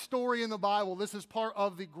only story in the Bible. This is part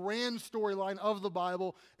of the grand storyline of the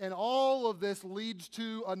Bible. And all of this leads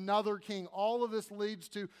to another king. All of this leads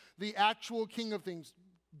to the actual king of things.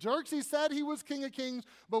 Xerxes said he was king of kings,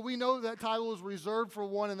 but we know that title is reserved for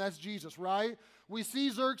one, and that's Jesus, right? We see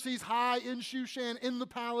Xerxes high in Shushan, in the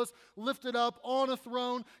palace, lifted up on a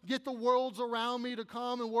throne, get the worlds around me to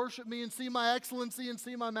come and worship me and see my excellency and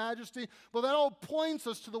see my majesty. But that all points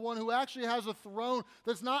us to the one who actually has a throne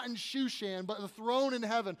that's not in Shushan, but the throne in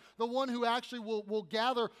heaven, the one who actually will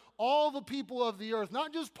gather all the people of the earth,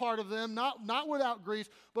 not just part of them, not without Greece,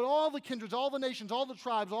 but all the kindreds, all the nations, all the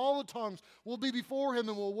tribes, all the tongues will be before him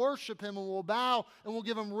and we'll worship him and we'll bow and we'll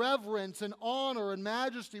give him reverence and honor and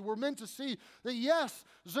majesty. We're meant to see that, yes,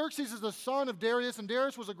 Xerxes is the son of Darius, and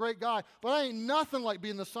Darius was a great guy, but I ain't nothing like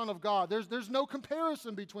being the son of God. There's no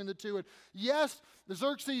comparison between the two. And yes,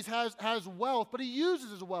 Xerxes has wealth, but he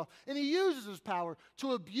uses his wealth and he uses his power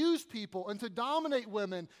to abuse people and to dominate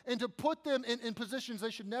women and to put them in positions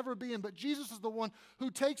they should never be in. But Jesus is the one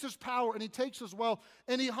who takes his power and he takes his wealth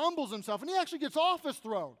and he humbles himself and he actually gets off his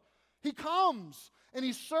throne. He comes and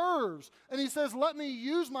he serves and he says, let me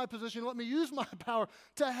use my position, let me use my power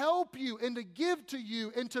to help you and to give to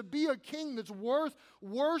you and to be a king that's worth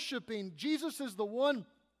worshiping. Jesus is the one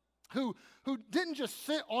who didn't just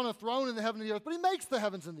sit on a throne in the heaven and the earth, but he makes the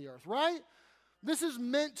heavens and the earth, right? This is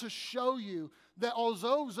meant to show you that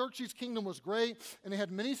although Xerxes' kingdom was great and he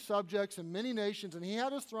had many subjects and many nations and he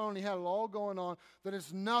had his throne and he had it all going on, that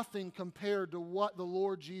it's nothing compared to what the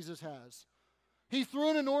Lord Jesus has. He threw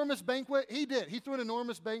an enormous banquet. He did. He threw an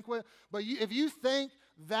enormous banquet. But if you think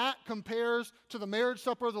that compares to the marriage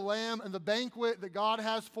supper of the Lamb and the banquet that God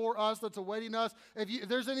has for us that's awaiting us, if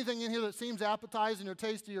there's anything in here that seems appetizing or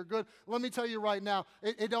tasty or good, let me tell you right now,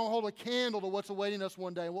 it don't hold a candle to what's awaiting us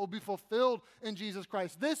one day. It will be fulfilled in Jesus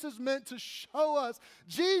Christ. This is meant to show us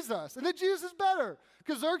Jesus, and that Jesus is better.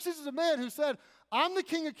 Because Xerxes is a man who said, I'm the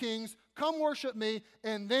King of Kings, come worship me,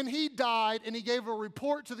 and then he died and he gave a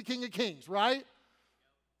report to the King of Kings, right?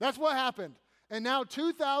 That's what happened. And now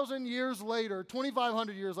 2,000 years later,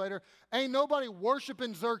 2,500 years later, ain't nobody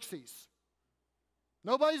worshiping Xerxes.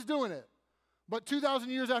 Nobody's doing it. But 2,000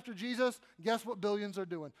 years after Jesus, guess what billions are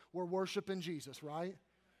doing? We're worshiping Jesus, right?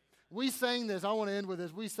 We sang this. I want to end with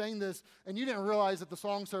this. We sang this, and you didn't realize that the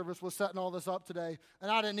song service was setting all this up today. And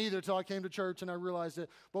I didn't either until I came to church and I realized it.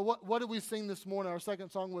 But what did we sing this morning? Our second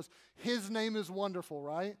song was, His Name is Wonderful,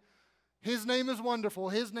 right? His name is wonderful.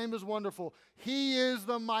 His name is wonderful. He is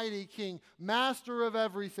the mighty king, master of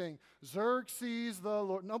everything. Xerxes the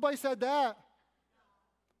Lord. Nobody said that.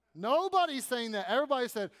 Nobody's saying that. Everybody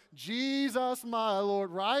said, Jesus my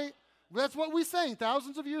Lord, right? That's what we sang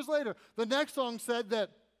thousands of years later. The next song said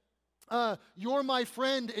that you're my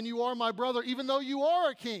friend and you are my brother, even though you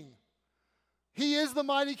are a king. He is the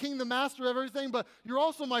mighty king, the master of everything, but you're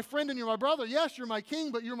also my friend and you're my brother. Yes, you're my king,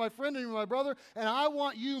 but you're my friend and you're my brother, and I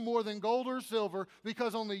want you more than gold or silver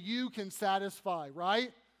because only you can satisfy,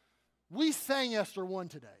 right? We sang Esther 1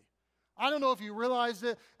 today. I don't know if you realized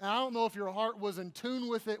it, and I don't know if your heart was in tune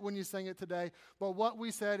with it when you sang it today, but what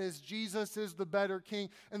we said is Jesus is the better king,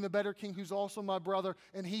 and the better king who's also my brother,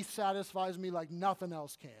 and he satisfies me like nothing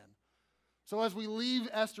else can. So as we leave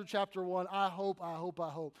Esther chapter 1, I hope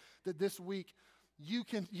that this week you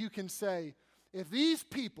can say, if these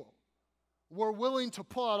people were willing to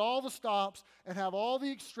pull out all the stops and have all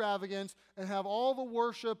the extravagance and have all the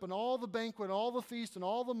worship and all the banquet and all the feast and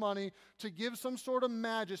all the money to give some sort of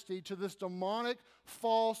majesty to this demonic,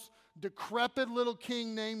 false, decrepit little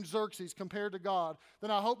king named Xerxes compared to God,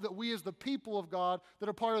 then I hope that we as the people of God that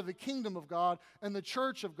are part of the kingdom of God and the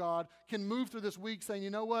church of God can move through this week saying, you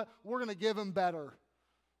know what, we're going to give him better.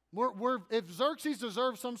 If Xerxes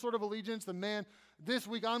deserves some sort of allegiance, then man, this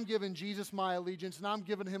week I'm giving Jesus my allegiance, and I'm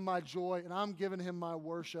giving him my joy, and I'm giving him my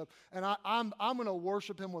worship, and I'm going to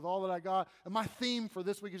worship him with all that I got. And my theme for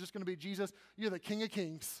this week is just going to be, Jesus, you're the King of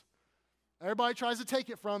Kings. Everybody tries to take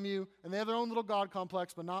it from you, and they have their own little God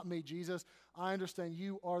complex, but not me, Jesus. I understand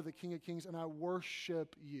you are the King of Kings, and I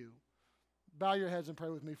worship you. Bow your heads and pray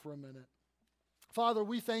with me for a minute. Father,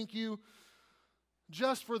 we thank you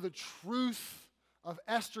just for the truth of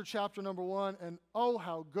Esther chapter number 1, and oh,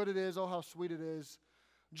 how good it is, oh, how sweet it is.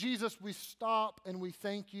 Jesus, we stop and we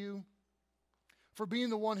thank you for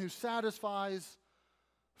being the one who satisfies,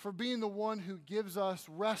 for being the one who gives us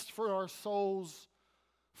rest for our souls,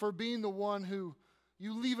 for being the one who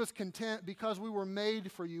you leave us content because we were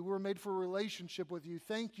made for you. We were made for a relationship with you.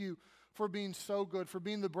 Thank you for being so good, for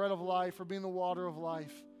being the bread of life, for being the water of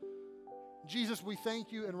life. Jesus, we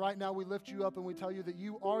thank you, and right now we lift you up and we tell you that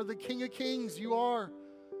you are the King of Kings. You are.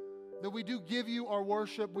 That we do give you our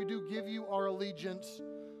worship. We do give you our allegiance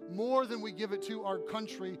more than we give it to our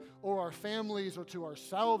country or our families or to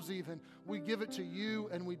ourselves even. We give it to you,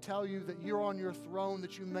 and we tell you that you're on your throne,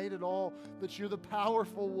 that you made it all, that you're the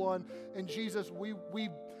powerful one. And Jesus, we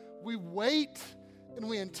wait and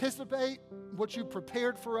we anticipate what you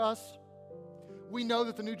prepared for us. We know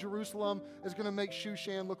that the New Jerusalem is going to make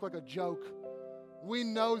Shushan look like a joke. We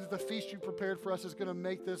know that the feast you prepared for us is going to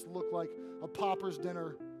make this look like a pauper's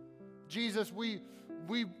dinner. Jesus, we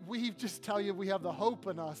just tell you we have the hope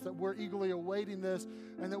in us that we're eagerly awaiting this,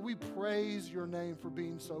 and that we praise your name for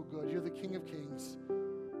being so good. You're the King of Kings.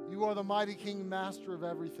 You are the mighty King, master of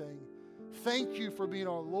everything. Thank you for being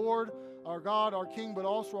our Lord, our God, our King, but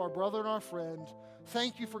also our brother and our friend.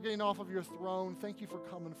 Thank you for getting off of your throne. Thank you for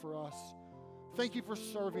coming for us. Thank you for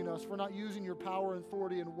serving us, for not using your power and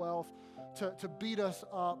authority and wealth to beat us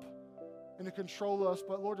up and to control us,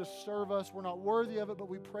 but Lord, to serve us. We're not worthy of it, but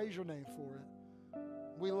we praise your name for it.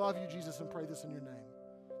 We love you, Jesus, and pray this in your name.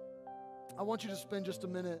 I want you to spend just a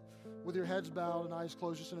minute with your heads bowed and eyes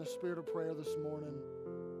closed, just in a spirit of prayer this morning.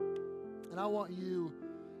 And I want you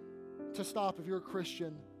to stop if you're a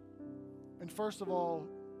Christian. And first of all,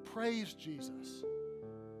 praise Jesus.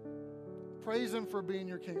 Praise him for being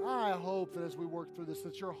your King. I hope that as we work through this,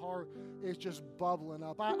 that your heart is just bubbling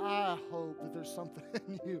up. I hope that there's something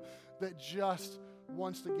in you that just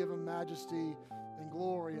wants to give him majesty and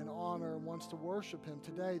glory and honor and wants to worship him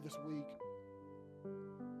today, this week.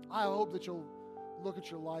 I hope that you'll look at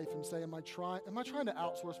your life and say, am I trying to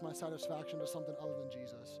outsource my satisfaction to something other than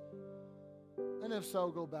Jesus? And if so,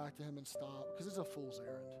 go back to him and stop, because it's a fool's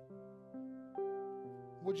errand.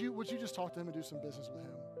 Would you just talk to him and do some business with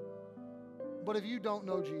him? But if you don't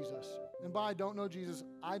know Jesus, and by don't know Jesus,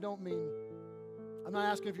 I'm not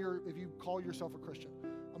asking if you call yourself a Christian.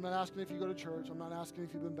 I'm not asking if you go to church. I'm not asking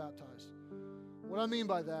if you've been baptized. What I mean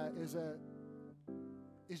by that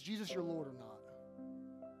is Jesus your Lord or not?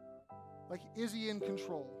 Like, is he in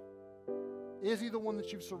control? Is he the one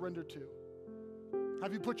that you've surrendered to?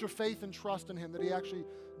 Have you put your faith and trust in him, that he actually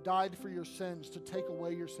died for your sins to take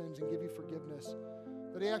away your sins and give you forgiveness?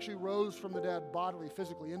 That he actually rose from the dead bodily,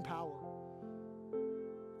 physically, in power?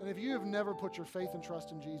 And if you have never put your faith and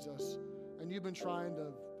trust in Jesus, and you've been trying to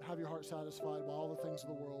have your heart satisfied by all the things of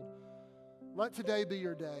the world, let today be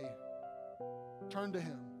your day. Turn to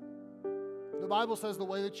him. The Bible says the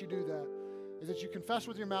way that you do that is that you confess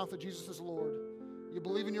with your mouth that Jesus is Lord, you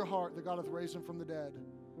believe in your heart that God hath raised him from the dead,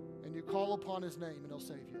 and you call upon his name and he'll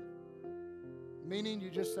save you. Meaning you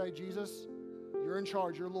just say, Jesus, you're in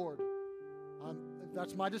charge, you're Lord.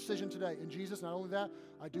 That's my decision today. And Jesus, not only that,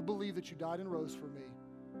 I do believe that you died and rose for me.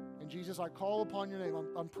 And Jesus, I call upon your name.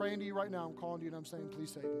 I'm praying to you right now. I'm calling to you and I'm saying,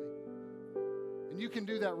 please save me. And you can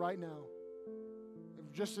do that right now.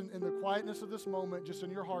 Just in the quietness of this moment, just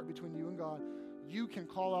in your heart between you and God, you can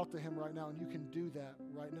call out to him right now, and you can do that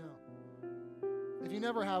right now. If you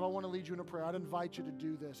never have, I want to lead you in a prayer. I'd invite you to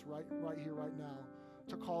do this right here, right now,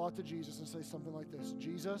 to call out to Jesus and say something like this: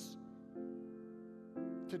 Jesus,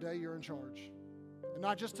 today you're in charge. And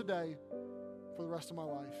not just today, for the rest of my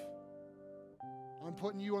life. I'm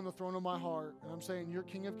putting you on the throne of my heart, and I'm saying you're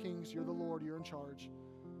King of Kings, you're the Lord, you're in charge.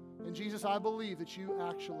 And Jesus, I believe that you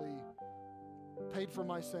actually paid for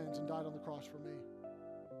my sins and died on the cross for me.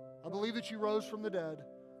 I believe that you rose from the dead,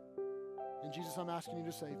 and Jesus, I'm asking you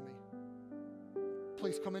to save me.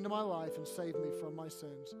 Please come into my life and save me from my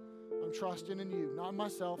sins. I'm trusting in you, not in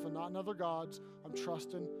myself and not in other gods. I'm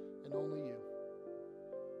trusting in only you.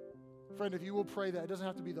 Friend, if you will pray that, it doesn't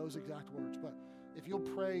have to be those exact words, but if you'll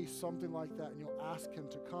pray something like that and you'll ask him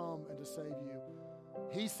to come and to save you,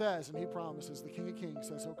 he says and he promises, the King of Kings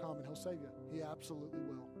says he'll come and he'll save you. He absolutely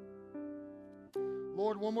will.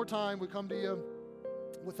 Lord, one more time, we come to you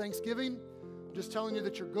with thanksgiving, just telling you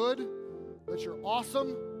that you're good, that you're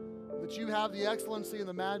awesome, that you have the excellency and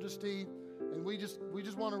the majesty, and we just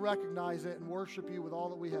want to recognize it and worship you with all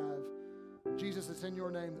that we have. Jesus, it's in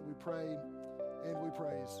your name that we pray and we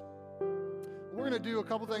praise. We're going to do a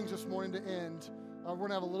couple things this morning to end. We're going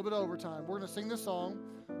to have a little bit of overtime. We're going to sing this song.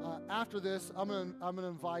 After this, I'm going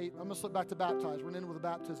to slip back to baptize. We're going to end with a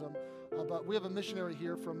baptism. But we have a missionary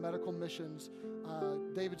here from Medical Missions,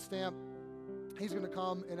 David Stamp. He's going to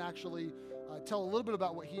come and actually tell a little bit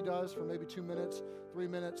about what he does for maybe 2 minutes, 3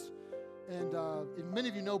 minutes. And many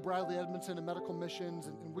of you know Bradley Edmondson and Medical Missions,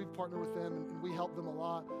 and we've partnered with them, and we help them a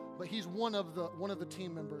lot. But he's one of the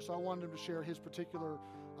team members, so I wanted him to share his particular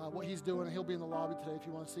what he's doing, and he'll be in the lobby today if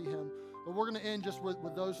you want to see him. But we're going to end just with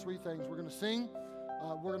those three things. We're going to sing,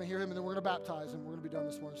 we're going to hear him, and then we're going to baptize, and we're going to be done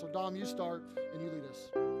this morning. So Dom, you start, and you lead us.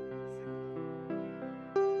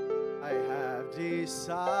 I have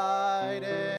decided